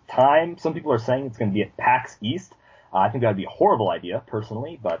undisclosed time. Some people are saying it's going to be at PAX East. I think that would be a horrible idea,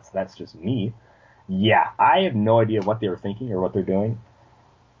 personally, but that's just me. Yeah, I have no idea what they were thinking or what they're doing.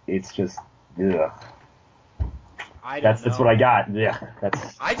 It's just, ugh. That's what I got. Yeah,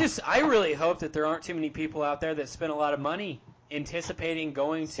 I really hope that there aren't too many people out there that spend a lot of money anticipating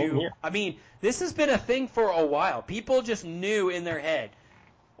going to. I mean, this has been a thing for a while. People just knew in their head,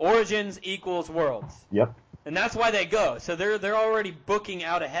 Origins equals Worlds. Yep. And that's why they go. So they're already booking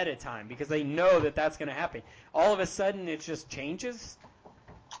out ahead of time because they know that that's going to happen. All of a sudden, it just changes.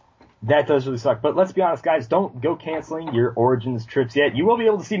 That does really suck. But let's be honest, guys. Don't go canceling your Origins trips yet. You will be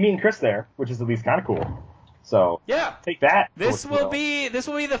able to see me and Chris there, which is at least kind of cool. So yeah, take that. This will be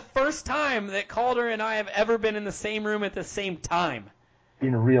the first time that Calder and I have ever been in the same room at the same time.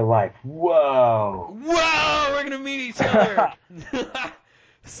 In real life. Whoa. We're going to meet each other.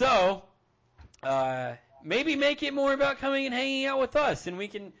 So, maybe make it more about coming and hanging out with us, and we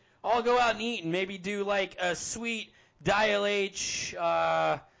can all go out and eat and maybe do like a sweet Dial H,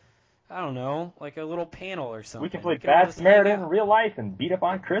 I don't know, like a little panel or something. We can play Bad Samaritan in real life and beat up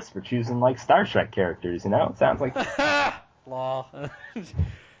on Chris for choosing like Star Trek characters, you know? It sounds like law.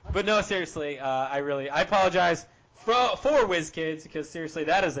 But no, seriously, I apologize for WizKids because seriously,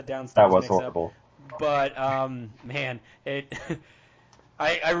 that is a downstairs That was mix-up. horrible. But man,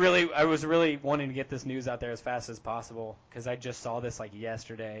 I was really wanting to get this news out there as fast as possible because I just saw this like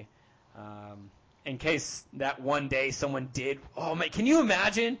yesterday. In case that one day someone did. Oh man, can you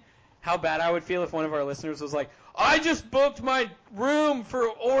imagine how bad I would feel if one of our listeners was like, I just booked my room for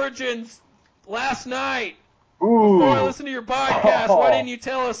Origins last night before I listened to your podcast. Why didn't you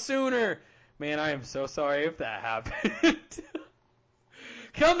tell us sooner? Man, I am so sorry if that happened.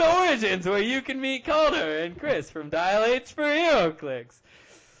 Come to Origins where you can meet Calder and Chris from Dial H for HeroClix,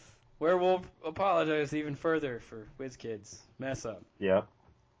 where we'll apologize even further for WizKids mess up. Yep.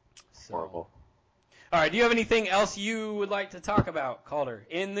 So. Horrible. All right, do you have anything else you would like to talk about, Calder,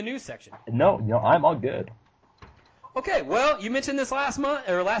 in the news section? No, I'm all good. Okay, well, you mentioned this last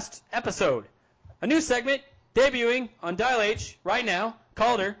episode. A new segment debuting on Dial H right now.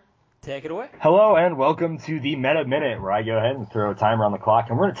 Calder, take it away. Hello and welcome to the Meta Minute, where I go ahead and throw a timer on the clock,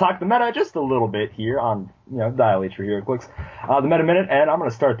 and we're going to talk the meta just a little bit here on, Dial H for HeroClix. The Meta Minute, and I'm going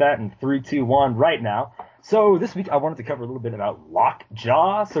to start that in 3, 2, 1 right now. So this week I wanted to cover a little bit about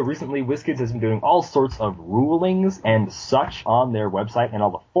Lockjaw. So recently WizKids has been doing all sorts of rulings and such on their website and all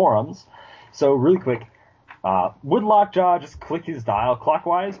the forums. So really quick, would Lockjaw just click his dial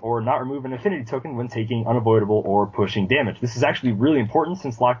clockwise or not remove an affinity token when taking unavoidable or pushing damage? This is actually really important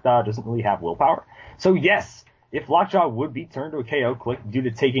since Lockjaw doesn't really have willpower. So yes, if Lockjaw would be turned to a KO click due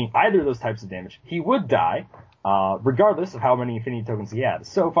to taking either of those types of damage, he would die, regardless of how many affinity tokens he has.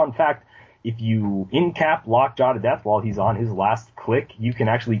 So fun fact, if you in-cap Lockjaw to death while he's on his last click, you can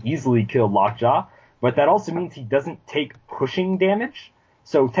actually easily kill Lockjaw, but that also means he doesn't take pushing damage.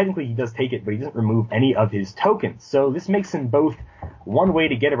 So technically he does take it, but he doesn't remove any of his tokens. So this makes him both one way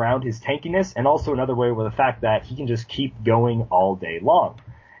to get around his tankiness and also another way with the fact that he can just keep going all day long.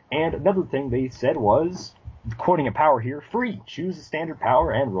 And another thing they said was, quoting a power here, free. Choose a standard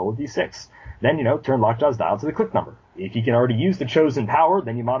power and roll a d6. Then, turn Lockjaw's dial to the click number. If you can already use the chosen power,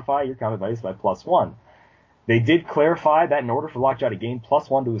 then you modify your combat values by +1. They did clarify that in order for Lockjaw to gain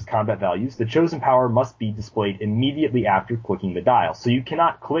 +1 to his combat values, the chosen power must be displayed immediately after clicking the dial. So you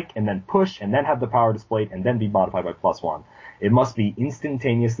cannot click and then push and then have the power displayed and then be modified by +1. It must be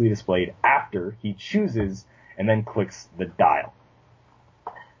instantaneously displayed after he chooses and then clicks the dial.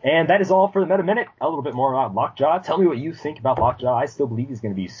 And that is all for the Meta Minute. A little bit more about Lockjaw. Tell me what you think about Lockjaw. I still believe he's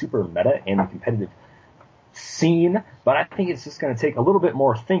going to be super meta in the competitive scene, but I think it's just going to take a little bit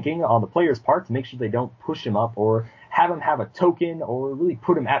more thinking on the player's part to make sure they don't push him up or have him have a token or really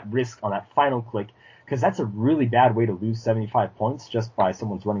put him at risk on that final click, because that's a really bad way to lose 75 points just by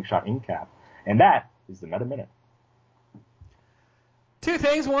someone's running shot in cap. And that is the Meta Minute. Two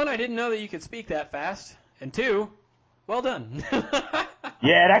things. One, I didn't know that you could speak that fast. And two, well done.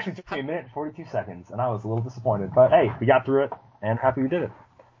 Yeah, it actually took me a minute and 42 seconds, and I was a little disappointed. But hey, we got through it, and happy we did it.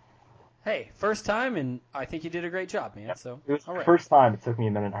 Hey, first time, and I think you did a great job, man. Yep. So It was all the right. first time. It took me a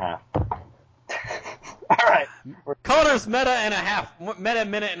minute and a half. All right. Calder's meta and a half. Meta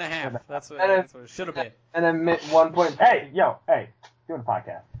minute and a half. That's what it should have been. And then 1 point. Hey, doing a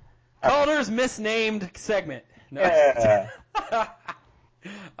podcast. Calder's misnamed segment. No. Yeah.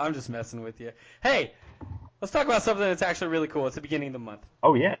 I'm just messing with you. Hey, let's talk about something that's actually really cool. It's the beginning of the month.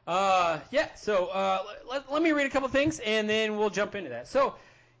 Oh, yeah. So let me read a couple things, and then we'll jump into that. So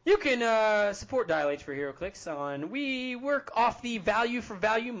you can support Dial H for HeroClix on. We work off the value for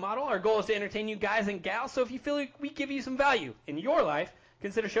value model. Our goal is to entertain you guys and gals. So if you feel like we give you some value in your life,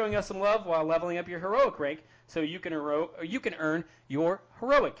 consider showing us some love while leveling up your heroic rank, so you can earn your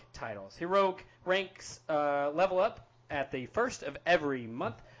heroic titles. Heroic ranks level up at the first of every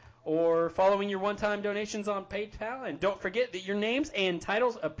month, or following your one-time donations on PayPal. And don't forget that your names and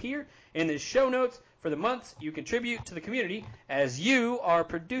titles appear in the show notes for the months you contribute to the community, as you are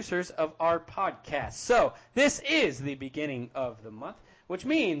producers of our podcast. So this is the beginning of the month, which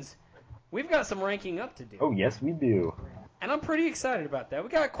means we've got some ranking up to do. Oh, yes, we do. And I'm pretty excited about that. We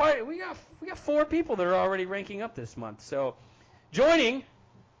got 4 people that are already ranking up this month. So joining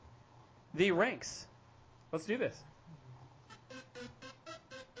the ranks. Let's do this.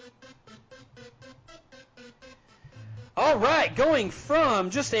 All right, going from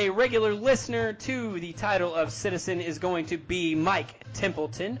just a regular listener to the title of citizen is going to be Mike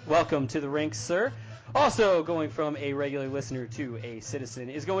Templeton. Welcome to the ranks, sir. Also going from a regular listener to a citizen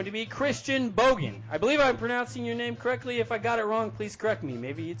is going to be Christian Bogan. I believe I'm pronouncing your name correctly. If I got it wrong, please correct me.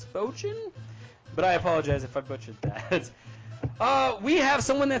 Maybe it's Bogan? But I apologize if I butchered that. We have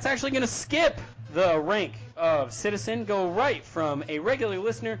someone that's actually going to skip the rank of citizen, go right from a regular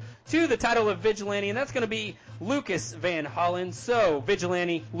listener to the title of vigilante, and that's going to be Lucas Van Hollen. So,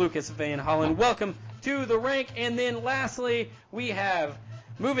 vigilante Lucas Van Hollen, welcome to the rank. And then lastly, we have,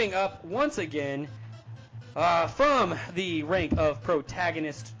 moving up once again, from the rank of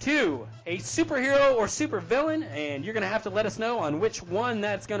protagonist to a superhero or supervillain, and you're going to have to let us know on which one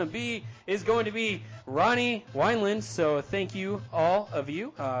that's going to be, is going to be Ronnie Wineland. So thank you, all of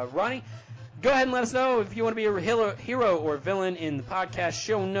you. Ronnie, go ahead and let us know if you want to be a hero or villain in the podcast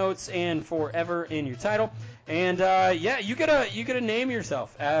show notes and forever in your title. And you gotta name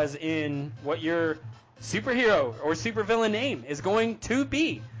yourself as in what your superhero or supervillain name is going to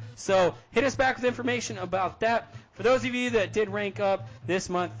be. So hit us back with information about that. For those of you that did rank up this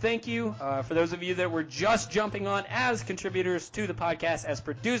month, thank you. For those of you that were just jumping on as contributors to the podcast, as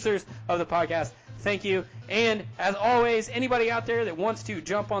producers of the podcast, thank you. And as always, anybody out there that wants to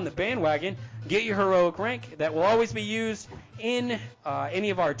jump on the bandwagon, get your heroic rank. That will always be used in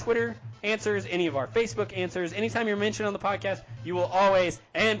any of our Twitter answers, any of our Facebook answers. Anytime you're mentioned on the podcast, you will always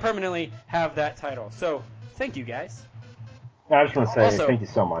and permanently have that title. So thank you, guys. I just want to say Also, thank you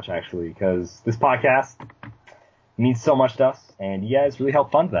so much, actually, because this podcast means so much to us, and you guys really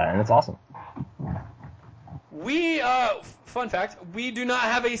help fund that, and it's awesome. We, fun fact, we do not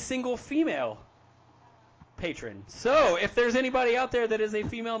have a single female patron. So if there's anybody out there that is a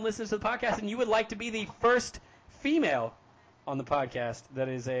female and listens to the podcast and you would like to be the first female on the podcast that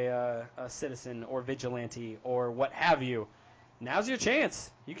is a citizen or vigilante or what have you, now's your chance.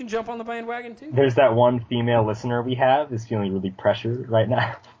 You can jump on the bandwagon too. There's that one female listener we have is feeling really pressured right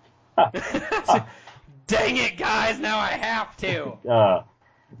now. Dang it, guys! Now I have to.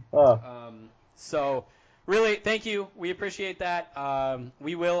 So really, thank you. We appreciate that.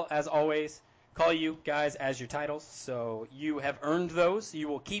 We will, as always, call you guys as your titles. So you have earned those. You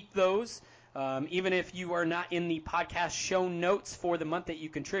will keep those. Even if you are not in the podcast show notes for the month that you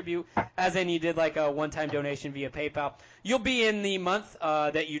contribute, as in you did like a one-time donation via PayPal, you'll be in the month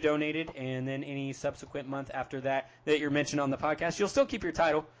that you donated, and then any subsequent month after that you're mentioned on the podcast, you'll still keep your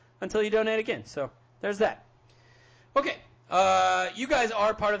title until you donate again. So there's that. Okay, you guys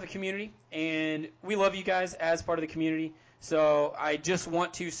are part of the community, and we love you guys as part of the community. So I just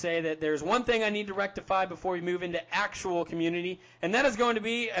want to say that there's one thing I need to rectify before we move into actual community, and that is going to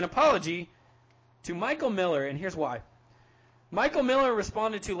be an apology to Michael Miller, and here's why. Michael Miller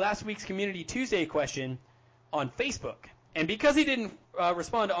responded to last week's Community Tuesday question on Facebook, and because he didn't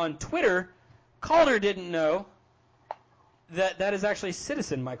respond on Twitter, Calder didn't know that is actually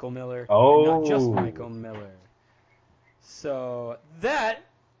Citizen Michael Miller, and not just Michael Miller. So that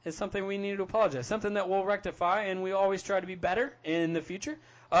is something we need to apologize, something that we'll rectify, and we always try to be better in the future.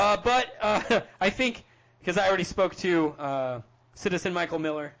 But I think, because I already spoke to Citizen Michael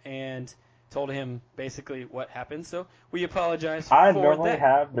Miller and told him basically what happened, so we apologize for that. I normally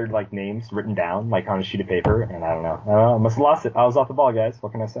have their names written down on a sheet of paper, and I don't know. I must have lost it. I was off the ball, guys.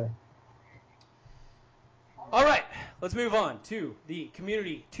 What can I say? All right, let's move on to the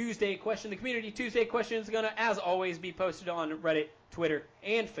Community Tuesday question. The Community Tuesday question is going to, as always, be posted on Reddit, Twitter,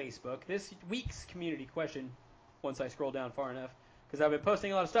 and Facebook. This week's Community question, once I scroll down far enough, because I've been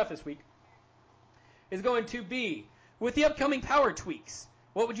posting a lot of stuff this week, is going to be, with the upcoming power tweaks,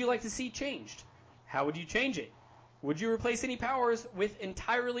 what would you like to see changed? How would you change it? Would you replace any powers with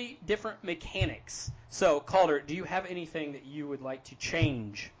entirely different mechanics? So, Calder, do you have anything that you would like to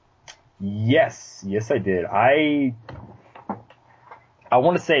change? Yes, I did. I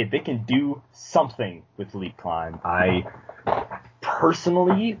want to say they can do something with Leap Climb. I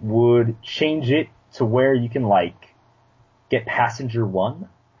personally would change it to where you can get Passenger 1,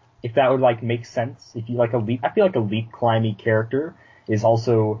 if that would make sense. If you like a leap, I feel like a Leap Climby character is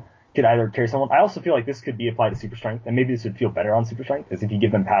also could either carry someone. I also feel like this could be applied to Super Strength, and maybe this would feel better on Super Strength, is if you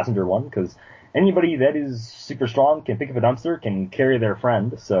give them Passenger 1, because anybody that is super strong can pick up a dumpster, can carry their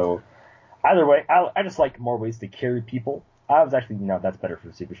friend. So either way, I just like more ways to carry people. I was actually, that's better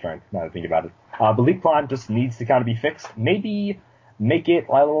for Super Strength, now that I think about it. But Leap Climb just needs to kind of be fixed. Maybe make it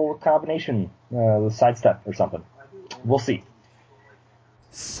a little combination, sidestep or something. We'll see.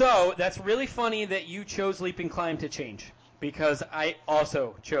 So, that's really funny that you chose Leap and Climb to change, because I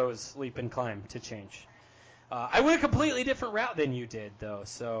also chose Leap and Climb to change. I went a completely different route than you did, though,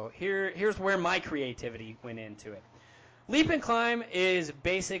 so here's where my creativity went into it. Leap and Climb is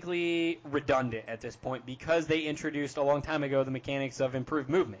basically redundant at this point because they introduced a long time ago the mechanics of improved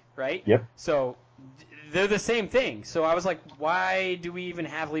movement, right? Yep. So they're the same thing. So I was like, why do we even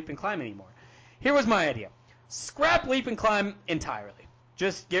have Leap and Climb anymore? Here was my idea. Scrap Leap and Climb entirely.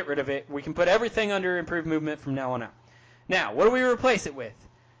 Just get rid of it. We can put everything under improved movement from now on out. Now, what do we replace it with?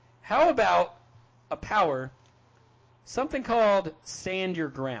 How about a power, something called Stand Your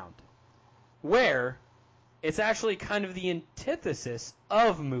Ground, where it's actually kind of the antithesis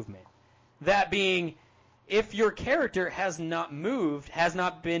of movement. That being, if your character has not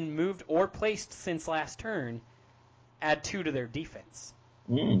been moved or placed since last turn, add 2 to their defense.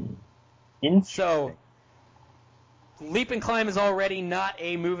 Interesting. So, Leap and Climb is already not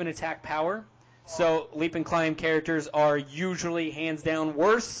a move and attack power. So, Leap and Climb characters are usually hands down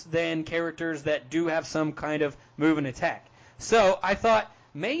worse than characters that do have some kind of move and attack. So, I thought,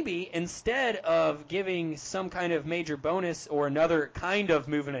 maybe instead of giving some kind of major bonus or another kind of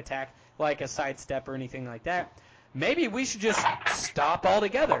move and attack, like a sidestep or anything like that, maybe we should just stop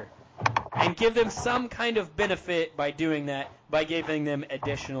altogether and give them some kind of benefit by doing that, by giving them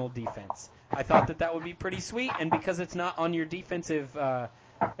additional defense. I thought that would be pretty sweet, and because it's not on your defensive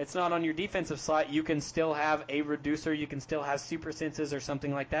slot, you can still have a reducer, you can still have super senses or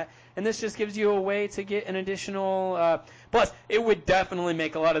something like that, and this just gives you a way to get an additional. Plus, it would definitely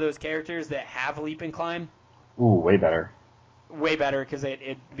make a lot of those characters that have Leap and Climb. Ooh, way better. Way better, because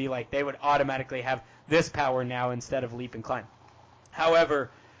it'd be like they would automatically have this power now instead of Leap and Climb.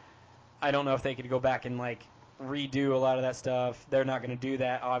 However, I don't know if they could go back and redo a lot of that stuff. They're not going to do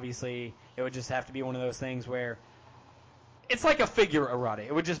that, obviously. It would just have to be one of those things where it's like a figure errata.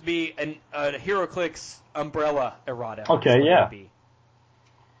 It would just be a HeroClix umbrella errata. Okay, yeah.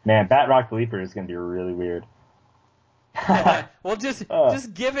 Man, Batrock the Leaper is going to be really weird. Well, just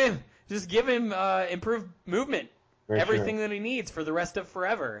give him improved movement, everything that he needs for the rest of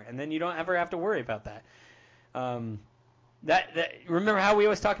forever, and then you don't ever have to worry about that. Remember how we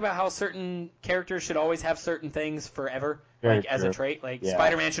always talk about how certain characters should always have certain things forever, Very like as a true. trait. Like Yeah.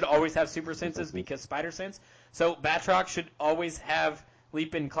 Spider-Man should always have super senses because spider sense. So Batroc should always have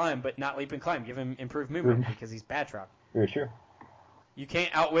leap and climb, but not leap and climb. Give him improved movement because he's Batroc. Very true. You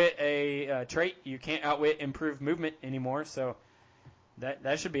can't outwit a trait. You can't outwit improved movement anymore. So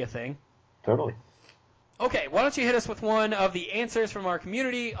that should be a thing. Totally. Okay, why don't you hit us with one of the answers from our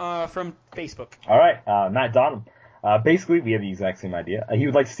community from Facebook? All right, Matt Donham. Basically, we have the exact same idea. He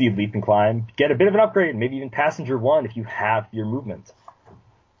would like to see Leap and Climb get a bit of an upgrade, maybe even Passenger 1 if you have your movement.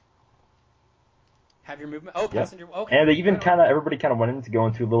 Have your movement? Oh, Passenger. Okay. And they even everybody went in to go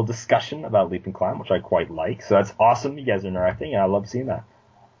into a little discussion about Leap and Climb, which I quite like. So that's awesome. You guys are interacting, and I love seeing that.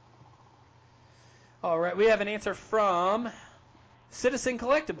 All right, we have an answer from Citizen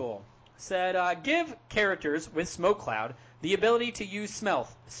Collectible. Said, give characters with Smoke Cloud the ability to use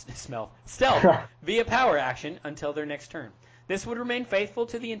stealth via power action until their next turn. This would remain faithful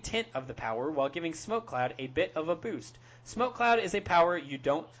to the intent of the power while giving Smoke Cloud a bit of a boost. Smoke Cloud is a power you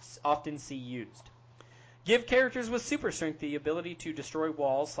don't often see used. Give characters with Super Strength the ability to destroy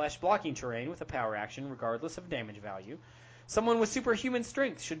walls/blocking terrain with a power action regardless of damage value. Someone with superhuman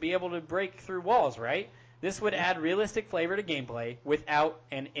strength should be able to break through walls, right? This would add realistic flavor to gameplay without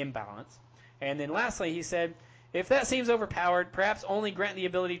an imbalance. And then lastly, he said, if that seems overpowered, perhaps only grant the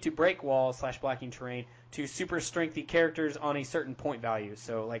ability to break walls/blocking terrain to super strengthy characters on a certain point value.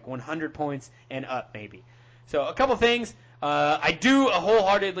 So like 100 points and up maybe. So a couple things. I do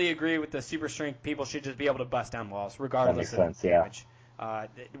wholeheartedly agree with the super strength. People should just be able to bust down walls regardless of damage.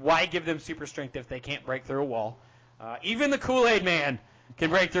 Why give them super strength if they can't break through a wall? Even the Kool-Aid Man can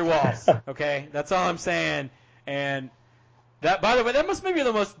break through walls. Okay, that's all I'm saying. And that, by the way, that must be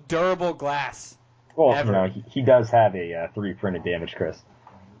the most durable glass. Well, ever. He does have a 3 printed damage, Chris.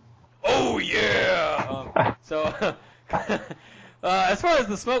 Oh yeah. As far as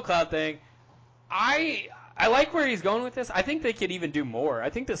the Smoke Cloud thing, I like where he's going with this. I think they could even do more. I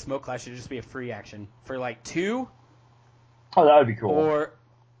think the Smoke Cloud should just be a free action for like 2. Oh, that would be cool.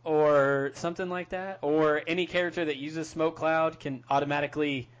 Or something like that. Or any character that uses Smoke Cloud can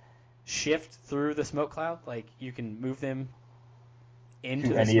automatically shift through the Smoke Cloud. Like you can move them into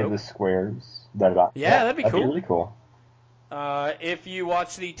to the any smoke. of the squares. That'd be cool. That'd be really cool. If you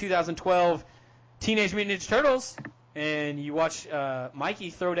watch the 2012 Teenage Mutant Ninja Turtles and you watch Mikey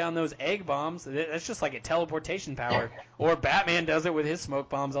throw down those egg bombs, that's just like a teleportation power. Or Batman does it with his smoke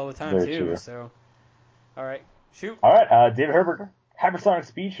bombs all the time Very too. true. So, all right, shoot. All right, David Herberger. Hypersonic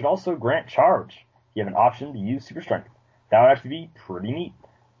speed should also grant charge. You have an option to use super strength. That would actually be pretty neat.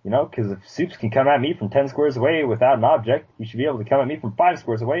 Because if Soups can come at me from 10 squares away without an object, he should be able to come at me from 5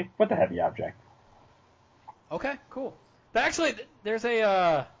 squares away with a heavy object. Okay, cool. But actually, there's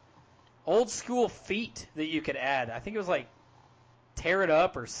a old school feat that you could add. I think it was like Tear It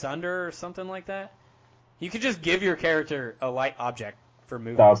Up or Sunder or something like that. You could just give your character a light object for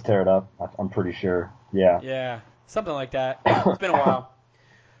movement. That was Tear It Up, I'm pretty sure. Yeah. Yeah, something like that. It's been a while.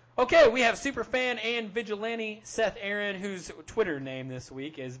 Okay, we have superfan and vigilante Seth Aaron, whose Twitter name this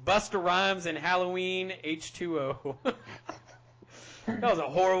week is Busta Rhymes and Halloween H2O. That was a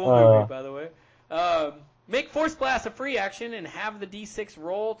horrible movie, by the way. Make Force Blast a free action and have the D6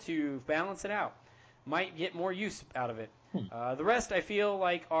 roll to balance it out. Might get more use out of it. The rest I feel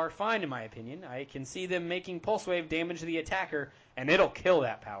like are fine in my opinion. I can see them making Pulse Wave damage the attacker, and it'll kill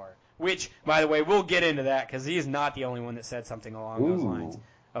that power. Which, by the way, we'll get into that because he is not the only one that said something along those lines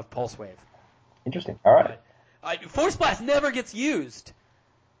of Pulse Wave. Interesting. All right. Force Blast never gets used.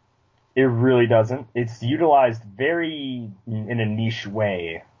 It really doesn't. It's utilized very in a niche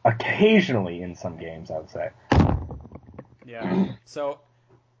way. Occasionally in some games, I would say. Yeah. So,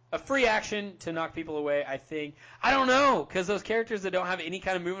 a free action to knock people away, I think. I don't know, because those characters that don't have any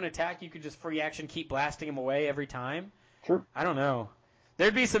kind of movement attack, you could just free action keep blasting them away every time. True. I don't know.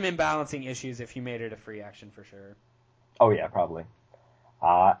 There'd be some imbalancing issues if you made it a free action for sure. Oh, yeah, probably.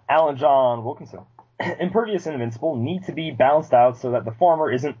 Alan John Wilkinson. Impervious and Invincible need to be balanced out so that the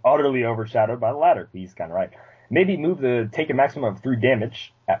former isn't utterly overshadowed by the latter. He's kind of right. Maybe take a maximum of 3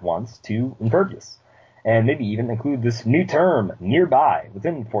 damage at once to Impervious. And maybe even include this new term, Nearby,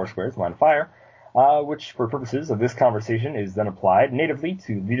 within 4 squares, line of fire, which for purposes of this conversation is then applied natively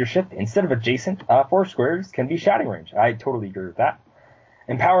to leadership. Instead of adjacent, 4 squares can be shouting range. I totally agree with that.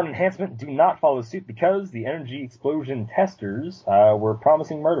 Empower and Enhancement do not follow suit because the energy explosion testers were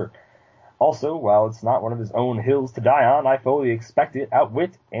promising murder. Also, while it's not one of his own hills to die on, I fully expect it,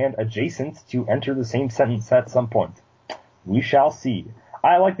 Outwit, and Adjacent to enter the same sentence at some point. We shall see.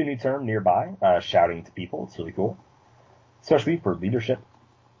 I like the new term Nearby, shouting to people. It's really cool, especially for leadership.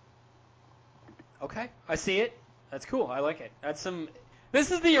 Okay, I see it. That's cool. I like it.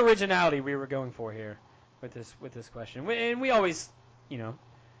 This is the originality we were going for here with this question. And we always, you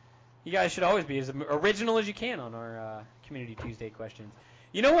guys should always be as original as you can on our Community Tuesday questions.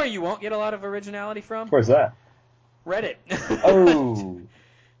 You know where you won't get a lot of originality from? Where's that? Reddit. Oh.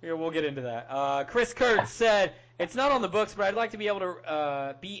 Yeah, we'll get into that. Chris Kurtz said, it's not on the books, but I'd like to be able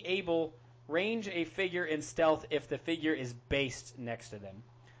to range a figure in stealth if the figure is based next to them.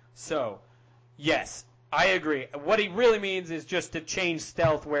 So, yes, I agree. What he really means is just to change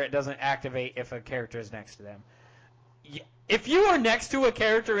stealth where it doesn't activate if a character is next to them. If you are next to a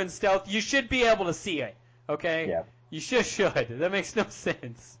character in stealth, you should be able to see it, okay? Yeah. You just should. That makes no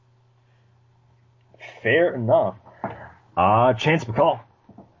sense. Fair enough. Chance McCall.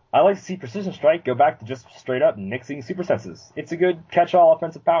 I like to see Precision Strike go back to just straight up nixing super senses. It's a good catch-all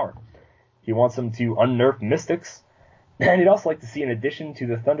offensive power. He wants them to unnerf Mystics, and he'd also like to see an addition to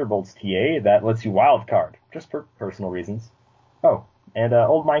the Thunderbolts TA that lets you wild card, just for personal reasons. Oh, and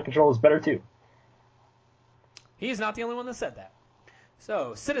old Mind Control is better too. He's not the only one that said that.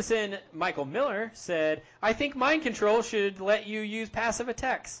 So, Citizen Michael Miller said, I think Mind Control should let you use passive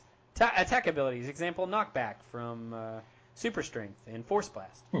attacks, attack abilities, example knockback from Super Strength and Force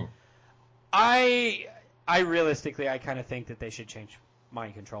Blast. I realistically, I kind of think that they should change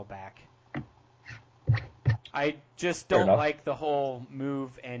Mind Control back. I just don't like the whole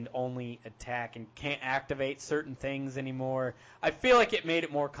move and only attack and can't activate certain things anymore. I feel like it made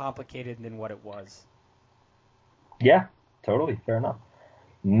it more complicated than what it was. Yeah, totally. Fair enough.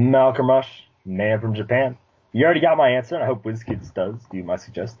 Malcolm Rush, man from Japan. You already got my answer, and I hope WizKids does. You might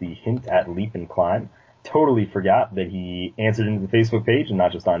suggest the hint at leap and climb. Totally forgot that he answered into the Facebook page and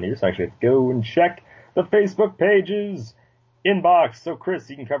not just on here, so I actually have to go and check the Facebook page's inbox. So, Chris,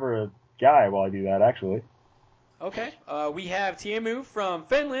 you can cover a guy while I do that, actually. Okay. We have Tiemu from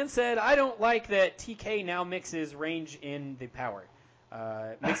Finland said, I don't like that TK now mixes range in the power.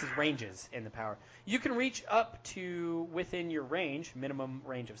 Mixes ranges in the power. You can reach up to within your range, minimum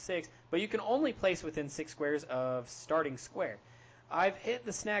range of 6, but you can only place within 6 squares of starting square. I've hit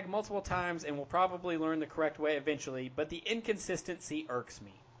the snag multiple times and will probably learn the correct way eventually, but the inconsistency irks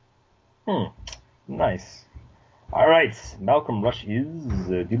me. Nice. All right, Malcolm Rush is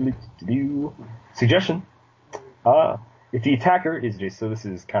suggestion. If the attacker is adjacent, so this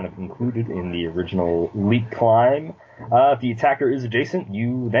is kind of included in the original leap climb. If the attacker is adjacent,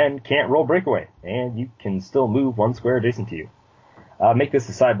 you then can't roll breakaway, and you can still move 1 square adjacent to you. Make this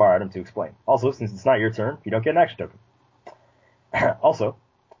a sidebar item to explain. Also, since it's not your turn, you don't get an action token. Also,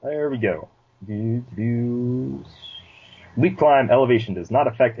 there we go. Leap climb elevation does not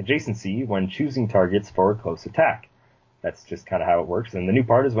affect adjacency when choosing targets for a close attack. That's just kind of how it works. And the new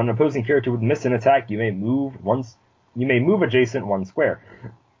part is when an opposing character would miss an attack, you may move adjacent 1 square.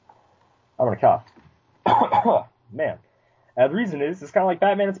 I'm gonna cough. Man. The reason is, it's kind of like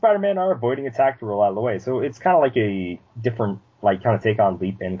Batman and Spider-Man are avoiding attack to roll out of the way. So it's kind of like a different, kind of take on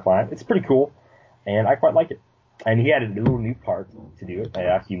leap and climb. It's pretty cool, and I quite like it. And he added a little new part to do it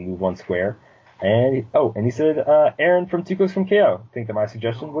after you move 1 square. And he said, Aaron from Tukos from KO think that my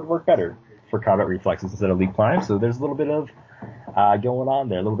suggestion would work better for combat reflexes instead of leap climb. So there's a little bit of going on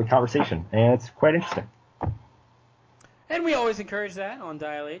there, a little bit of conversation, and it's quite interesting. And we always encourage that on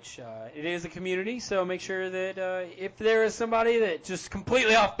Dial H. It is a community, so make sure that if there is somebody that just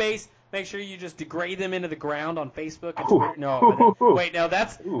completely off base, make sure you just degrade them into the ground on Facebook and Twitter. No,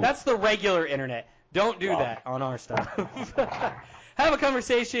 that's the regular internet. Don't do that on our stuff. Have a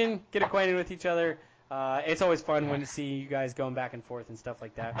conversation, get acquainted with each other. It's always fun when to see you guys going back and forth and stuff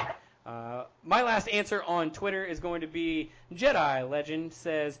like that. My last answer on Twitter is going to be Jedi Legend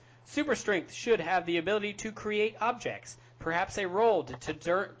says, Super Strength should have the ability to create objects, perhaps a roll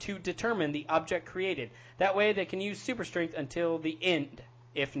to determine the object created. That way they can use Super Strength until the end,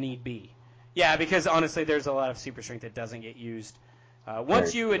 if need be. Yeah, because honestly, there's a lot of Super Strength that doesn't get used.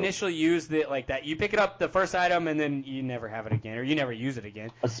 Once you initially use it like that, you pick it up the first item and then you never have it again, or you never use it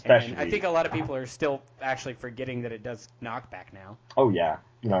again. Especially, and I think a lot of people are still actually forgetting that it does knockback now. Oh yeah,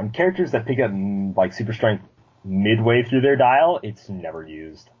 and characters that pick up Super Strength midway through their dial, it's never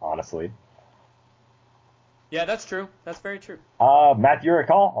used, honestly. Yeah, that's true. That's very true. Matthew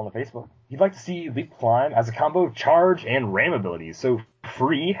Recall on the Facebook. You'd like to see Leap Climb as a combo of charge and ram abilities. So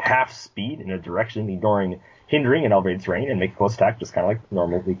free half speed in a direction, ignoring hindering and elevated terrain, and make a close attack, just kind of like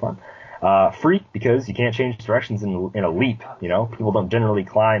normal Leap Climb. Free, because you can't change directions in a leap, People don't generally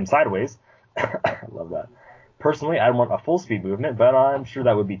climb sideways. I love that. Personally, I want a full speed movement, but I'm sure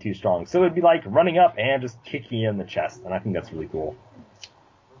that would be too strong. So it'd be like running up and just kicking you in the chest, and I think that's really cool.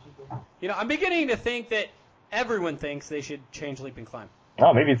 I'm beginning to think that everyone thinks they should change Leap and Climb.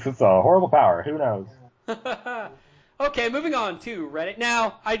 Oh, maybe it's a horrible power. Who knows? Okay, moving on to Reddit.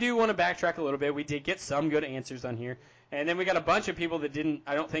 Now, I do want to backtrack a little bit. We did get some good answers on here. And then we got a bunch of people that didn't,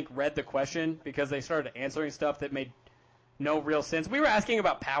 I don't think, read the question because they started answering stuff that made no real sense. We were asking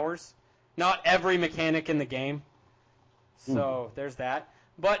about powers, not every mechanic in the game. So there's that.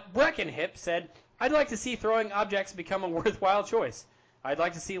 But Breckenhip said, I'd like to see throwing objects become a worthwhile choice. I'd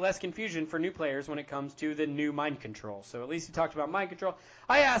like to see less confusion for new players when it comes to the new mind control. So at least he talked about mind control.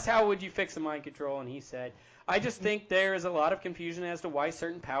 I asked, how would you fix the mind control? And he said, I just think there is a lot of confusion as to why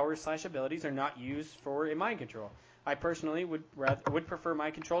certain powers/abilities are not used for a mind control. I personally would prefer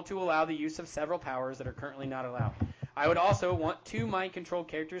mind control to allow the use of several powers that are currently not allowed. I would also want 2 mind control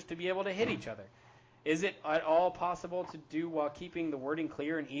characters to be able to hit each other. Is it at all possible to do while keeping the wording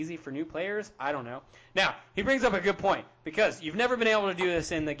clear and easy for new players? I don't know. Now, he brings up a good point, because you've never been able to do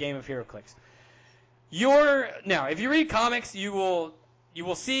this in the game of HeroClix. Now, if you read comics, you will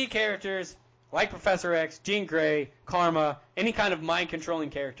see characters like Professor X, Jean Grey, Karma, any kind of mind-controlling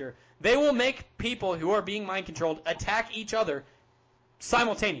character. They will make people who are being mind-controlled attack each other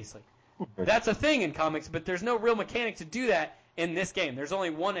simultaneously. That's a thing in comics, but there's no real mechanic to do that in this game. There's only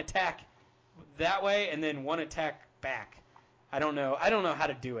one attack that way and then one attack back. I don't know how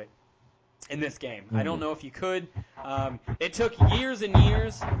to do it in this game. I don't know if you could. It took years and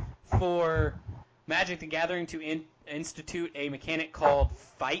years for Magic the Gathering to institute a mechanic called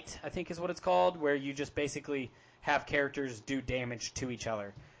Fight, I think is what it's called, where you just basically have characters do damage to each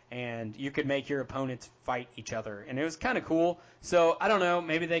other. And you could make your opponents fight each other. And it was kind of cool. So, I don't know,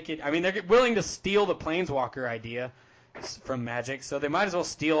 maybe they could... I mean, they're willing to steal the Planeswalker idea from Magic, so they might as well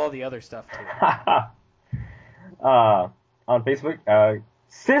steal all the other stuff, too. On Facebook,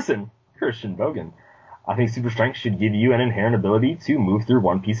 Citizen Christian Bogan. I think Super Strength should give you an inherent ability to move through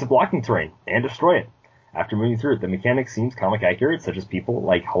one piece of blocking terrain and destroy it. After moving through it, the mechanic seems comic accurate, such as people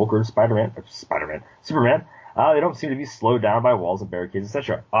like Hulk or Superman. They don't seem to be slowed down by walls and barricades,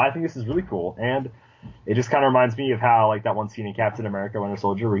 etc. I think this is really cool, and it just kind of reminds me of how, like, that one scene in Captain America Winter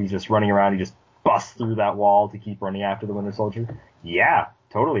Soldier where he's just running around, he just busts through that wall to keep running after the Winter Soldier. Yeah,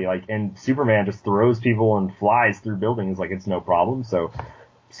 totally. Like, and Superman just throws people and flies through buildings like it's no problem. So,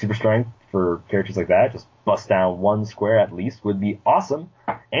 Super Strength for characters like that, just bust down one square at least, would be awesome.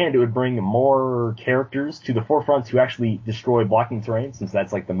 And it would bring more characters to the forefront to actually destroy blocking terrain, since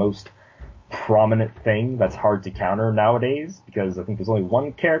that's like the most prominent thing that's hard to counter nowadays, because I think there's only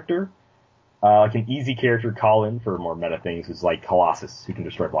one character, like an easy character call-in for more meta things, who's like Colossus, who can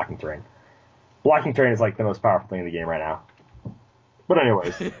destroy blocking terrain. Blocking terrain is like the most powerful thing in the game right now. But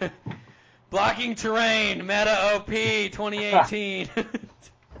anyways. Blocking terrain, meta OP 2018.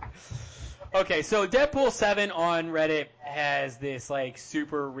 Okay, so Deadpool 7 on Reddit has this like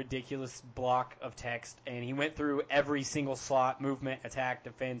super ridiculous block of text, and he went through every single slot, movement, attack,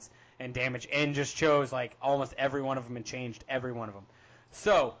 defense, and damage, and just chose like almost every one of them and changed every one of them.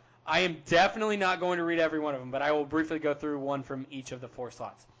 So I am definitely not going to read every one of them, but I will briefly go through one from each of the 4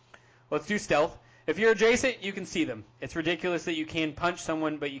 slots. Let's do stealth. If you're adjacent, you can see them. It's ridiculous that you can punch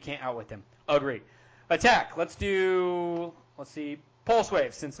someone, but you can't outwit them. Agree. Attack. Let's see, Pulse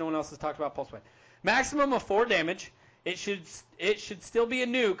Wave, since no one else has talked about Pulse Wave. Maximum of 4 damage. It should still be a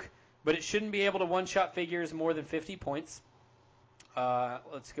nuke, but it shouldn't be able to one-shot figures more than 50 points.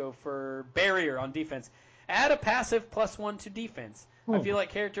 Let's go for Barrier on defense. Add a passive +1 to defense. I feel like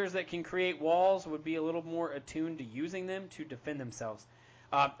characters that can create walls would be a little more attuned to using them to defend themselves.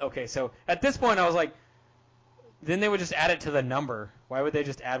 Okay, so at this point I was like, then they would just add it to the number. Why would they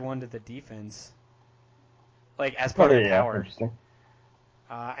just add 1 to the defense? Like, as part of the power. Interesting.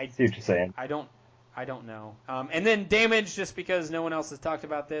 I see what you're saying. I don't know. And then damage, just because no one else has talked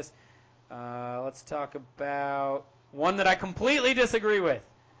about this. Let's talk about one that I completely disagree with.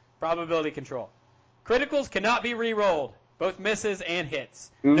 Probability control. Criticals cannot be re-rolled. Both misses and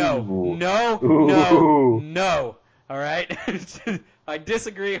hits. Ooh. No. All right? I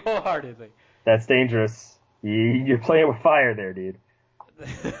disagree wholeheartedly. That's dangerous. You're playing with fire there, dude.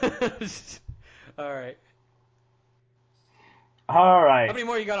 All right. All right. How many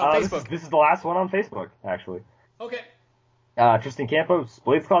more you got on Facebook? This is the last one on Facebook, actually. Okay. Tristan Campos,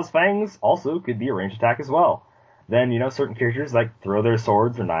 Blades Claw's Fangs also could be a ranged attack as well. Then, certain characters like throw their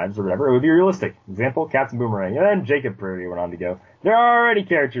swords or knives or whatever, it would be realistic. Example, Captain Boomerang. And then Jacob Prairie went on to go, there are already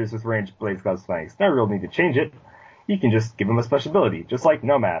characters with ranged Blades Claw's Fangs. No real need to change it. You can just give them a special ability, just like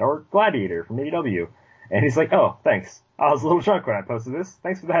Nomad or Gladiator from AEW. And he's like, oh, thanks. I was a little drunk when I posted this.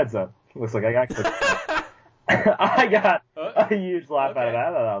 Thanks for the heads up. Looks like I got clipped. I got a huge laugh out of that.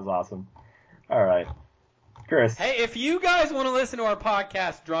 I thought that was awesome. All right. Chris. Hey, if you guys want to listen to our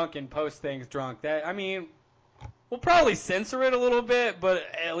podcast drunk and post things drunk, We'll probably censor it a little bit, but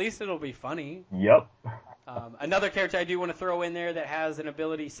at least it'll be funny. Yep. Another character I do want to throw in there that has an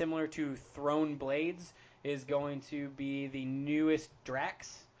ability similar to Thrown Blades is going to be the newest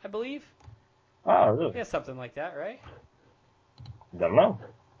Drax, I believe. Oh, really? Yeah, something like that, right? Don't know.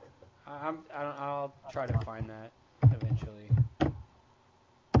 I'll try to find that eventually.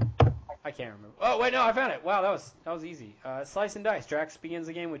 I can't remember. Oh, wait, no, I found it. Wow, that was easy. Slice and Dice. Drax begins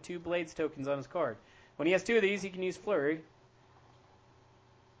the game with 2 Blades tokens on his card. When he has 2 of these, he can use Flurry.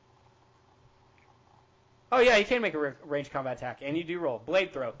 Oh, yeah, you can make a ranged combat attack, and you do roll.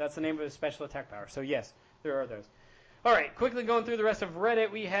 Blade Throw. That's the name of his special attack power. So, yes, there are those. All right, quickly going through the rest of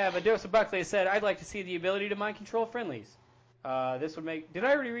Reddit, we have Adosa Buckley said, I'd like to see the ability to mind control friendlies. This would make... Did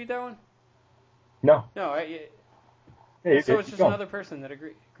I already read that one? No. No, so it's just another person that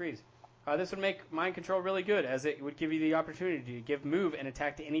agrees. This would make mind control really good, as it would give you the opportunity to give move and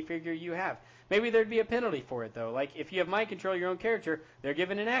attack to any figure you have. Maybe there'd be a penalty for it, though. Like, if you have mind control your own character, they're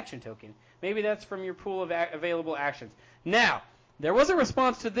given an action token. Maybe that's from your pool of available actions. Now, there was a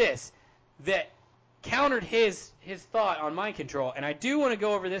response to this that countered his thought on mind control, and I do want to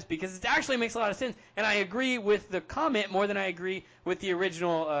go over this because it actually makes a lot of sense, and I agree with the comment more than I agree with the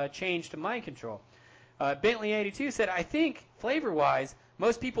original change to mind control. Bentley82 said, I think, flavor-wise,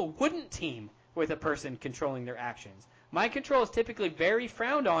 most people wouldn't team with a person controlling their actions. Mind control is typically very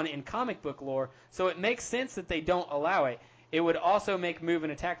frowned on in comic book lore, so it makes sense that they don't allow it. It would also make move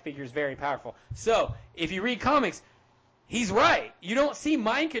and attack figures very powerful. So, if you read comics, he's right. You don't see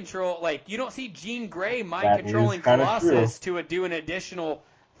mind control, like, you don't see Jean Grey mind-controlling Colossus to do an additional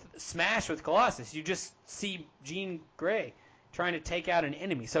smash with Colossus. You just see Jean Grey trying to take out an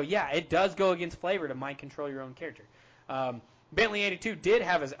enemy. So, yeah, it does go against flavor to mind control your own character. Bentley82 did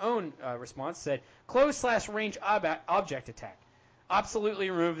have his own response, said, close/range object attack. Absolutely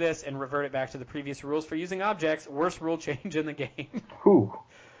remove this and revert it back to the previous rules for using objects. Worst rule change in the game. Who?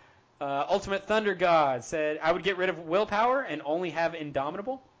 Ultimate Thunder God said, I would get rid of willpower and only have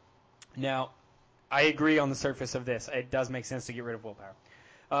Indomitable. Now, I agree on the surface of this. It does make sense to get rid of willpower.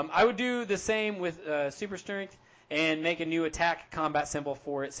 I would do the same with Super Strength and make a new attack combat symbol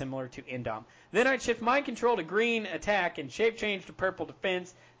for it similar to Indom. Then I'd shift Mind Control to green attack and shape change to purple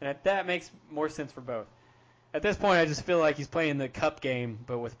defense, and that makes more sense for both. At this point, I just feel like he's playing the cup game,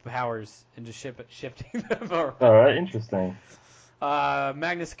 but with powers, and just shifting them around. All right, interesting.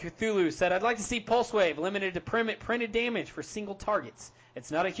 Magnus Cthulhu said, I'd like to see Pulse Wave limited to printed damage for single targets.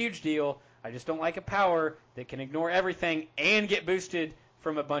 It's not a huge deal. I just don't like a power that can ignore everything and get boosted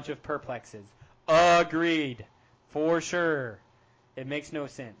from a bunch of perplexes. Agreed. For sure. It makes no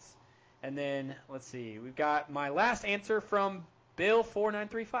sense. And then, let's see. We've got my last answer from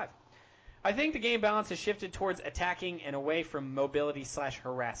Bill4935. I think the game balance has shifted towards attacking and away from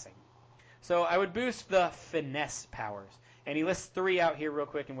mobility/harassing. So I would boost the finesse powers. And he lists 3 out here real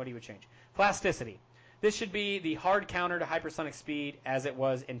quick and what he would change. Plasticity. This should be the hard counter to hypersonic speed as it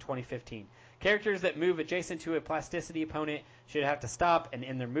was in 2015. Characters that move adjacent to a plasticity opponent should have to stop and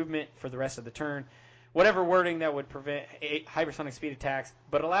end their movement for the rest of the turn. Whatever wording that would prevent hypersonic speed attacks,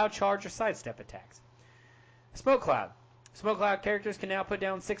 but allow charge or sidestep attacks. Smoke Cloud. Smoke Cloud characters can now put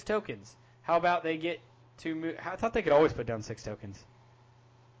down 6 tokens. How about they get to move? I thought they could always put down 6 tokens.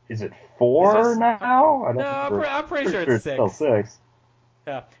 Is it 4 now? I'm pretty sure it's 6. Still 6.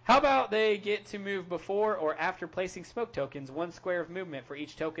 Yeah. How about they get to move before or after placing smoke tokens, 1 square of movement for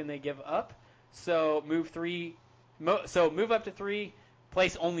each token they give up. So move up to 3,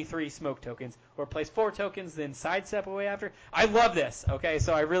 place only 3 smoke tokens, or place 4 tokens, then sidestep away after. I love this. Okay,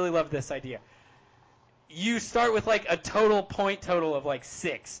 so I really love this idea. You start with like a point total of like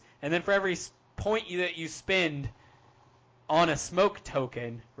 6, and then for every point that you spend on a smoke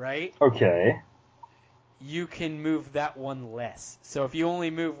token, right? Okay. You can move that one less. So if you only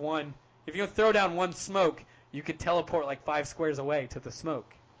move one, if you throw down 1 smoke, you could teleport like 5 squares away to the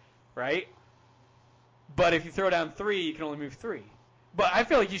smoke, right? But if you throw down 3, you can only move 3. But I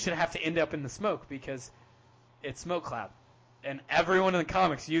feel like you should have to end up in the smoke because it's Smoke Cloud. And everyone in the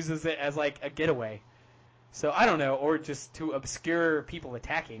comics uses it as like a getaway. So I don't know, or just to obscure people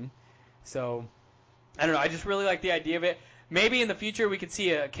attacking. So I don't know, I just really like the idea of it. Maybe in the future we could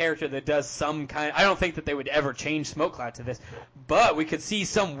see a character that does some kind. I don't think that they would ever change Smoke Cloud to this, but we could see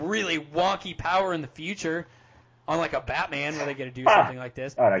some really wonky power in the future on like a Batman where they get to do something like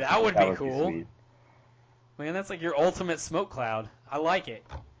this. That would be cool. Man, that's like your ultimate Smoke Cloud. I like it.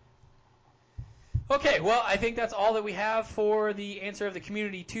 Okay, well, I think that's all that we have for the answer of the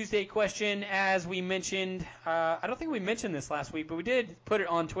Community Tuesday question. As we mentioned, I don't think we mentioned this last week, but we did put it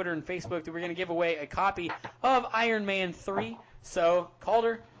on Twitter and Facebook that we're going to give away a copy of Iron Man 3. So,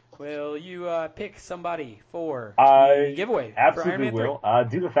 Calder, will you pick somebody for I the giveaway? absolutely for Iron Man will.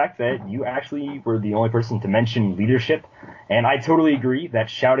 Due to the fact that you actually were the only person to mention leadership, and I totally agree that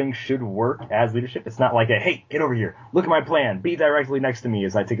shouting should work as leadership. It's not like a, hey, get over here, look at my plan, be directly next to me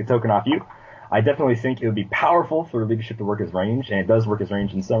as I take a token off you. I definitely think it would be powerful for leadership to work as range, and it does work as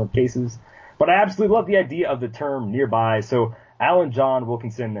range in some cases. But I absolutely love the idea of the term nearby. So, Alan John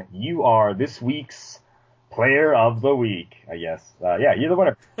Wilkinson, you are this week's Player of the Week, I guess. Yeah, you're the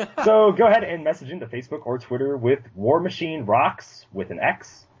winner. So go ahead and message into Facebook or Twitter with War Machine Rocks with an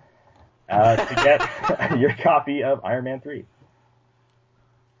X to get your copy of Iron Man 3.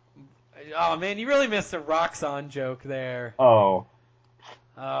 Oh, man, you really missed a Roxxon joke there. Oh.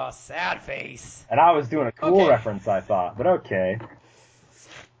 Oh, sad face. And I was doing a cool Okay. reference, I thought, but okay.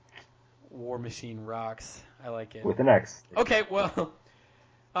 War Machine Rocks. I like it. With an X. Okay, well,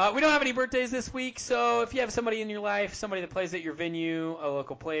 we don't have any birthdays this week, so if you have somebody in your life, somebody that plays at your venue, a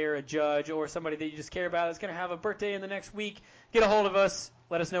local player, a judge, or somebody that you just care about that's going to have a birthday in the next week, get a hold of us.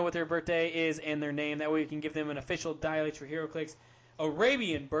 Let us know what their birthday is and their name. That way we can give them an official Dial H for HeroClix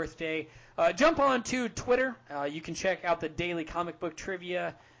Arabian birthday. Jump on to Twitter. You can check out the daily comic book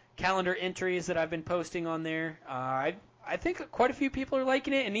trivia calendar entries that I've been posting on there. I think quite a few people are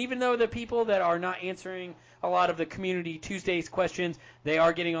liking it, and even though the people that are not answering a lot of the Community Tuesdays questions, they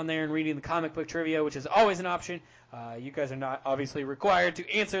are getting on there and reading the comic book trivia, which is always an option. You guys are not obviously required to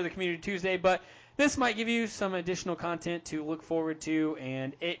answer the Community Tuesday, but this might give you some additional content to look forward to,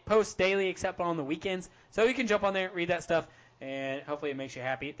 and it posts daily except on the weekends, so you can jump on there, read that stuff, and hopefully it makes you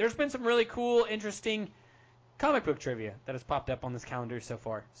happy. There's been some really cool, interesting comic book trivia that has popped up on this calendar so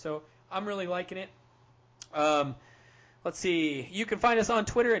far, so I'm really liking it. Let's see. You can find us on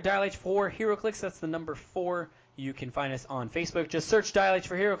Twitter at DialH4 HeroClix. That's the number 4. You can find us on Facebook. Just search DialH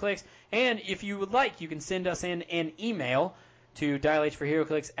for HeroClix. And if you would like, you can send us in an email to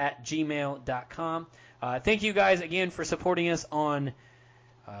dialhforheroclix@gmail.com. Thank you guys again for supporting us on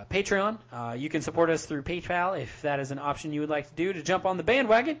Patreon. You can support us through PayPal if that is an option you would like to do to jump on the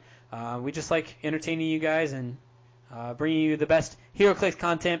bandwagon. We just like entertaining you guys and bringing you the best HeroClix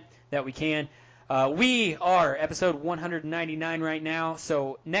content that we can. We are episode 199 right now,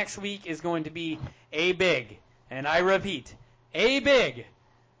 so next week is going to be a big, and I repeat, a big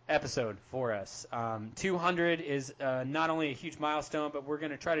episode for us. 200 is not only a huge milestone, but we're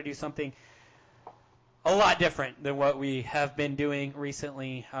going to try to do something a lot different than what we have been doing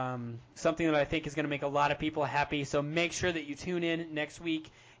recently. Something that I think is going to make a lot of people happy, so make sure that you tune in next week.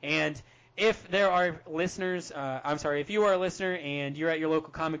 And if there are listeners, if you are a listener and you're at your local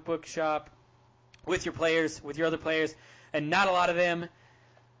comic book shop, with your players, with your other players, and not a lot of them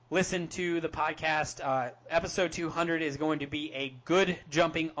listen to the podcast, episode 200 is going to be a good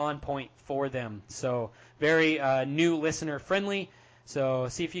jumping on point for them. So very new listener friendly. So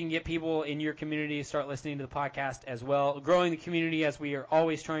see if you can get people in your community to start listening to the podcast as well. Growing the community as we are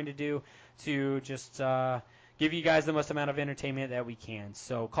always trying to do to just give you guys the most amount of entertainment that we can.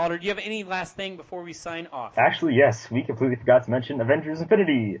 So Calder, do you have any last thing before we sign off? Actually, yes. We completely forgot to mention Avengers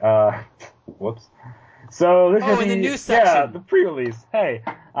Infinity. Whoops. So there's going to be in the news section. The pre-release. Hey,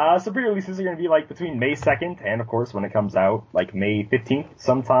 so pre-releases are going to be like between May 2nd and, of course, when it comes out, like May 15th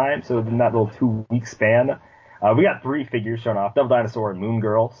sometime. So in that little 2-week span, we got 3 figures shown off: Devil Dinosaur and Moon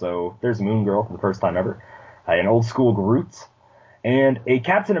Girl. So there's Moon Girl for the first time ever. An old school Groot. And a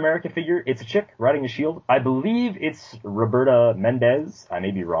Captain America figure. It's a chick riding a shield. I believe it's Roberta Mendez. I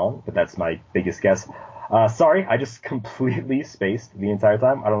may be wrong, but that's my biggest guess. Sorry, I just completely spaced the entire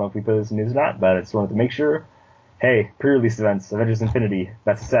time. I don't know if we put this in news or not, but I just wanted to make sure. Hey, pre-release events, Avengers Infinity,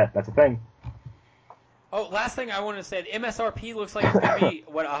 that's a set, that's a thing. Oh, last thing I wanted to say, the MSRP looks like it's going to be,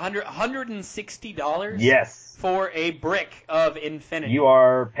 $160? Yes. For a brick of Infinity. You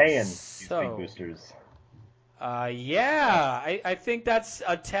are paying these big boosters. Yeah, I think that's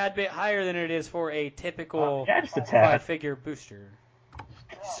a tad bit higher than it is for a typical just a tad. 5-figure booster.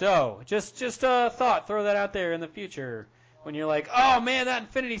 So, just a thought, throw that out there in the future. When you're like, oh man, that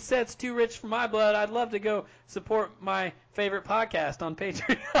Infinity set's too rich for my blood, I'd love to go support my favorite podcast on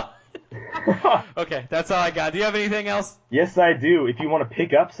Patreon. Okay, that's all I got. Do you have anything else? Yes, I do. If you want to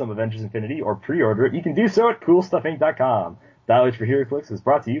pick up some Avengers Infinity or pre-order it, you can do so at CoolStuffInc.com. Dial H for HeroClix is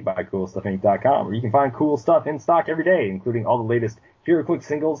brought to you by CoolStuffInc.com, where you can find cool stuff in stock every day, including all the latest HeroClix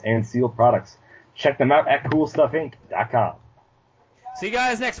singles and sealed products. Check them out at CoolStuffInc.com. See you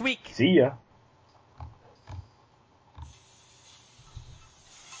guys next week. See ya.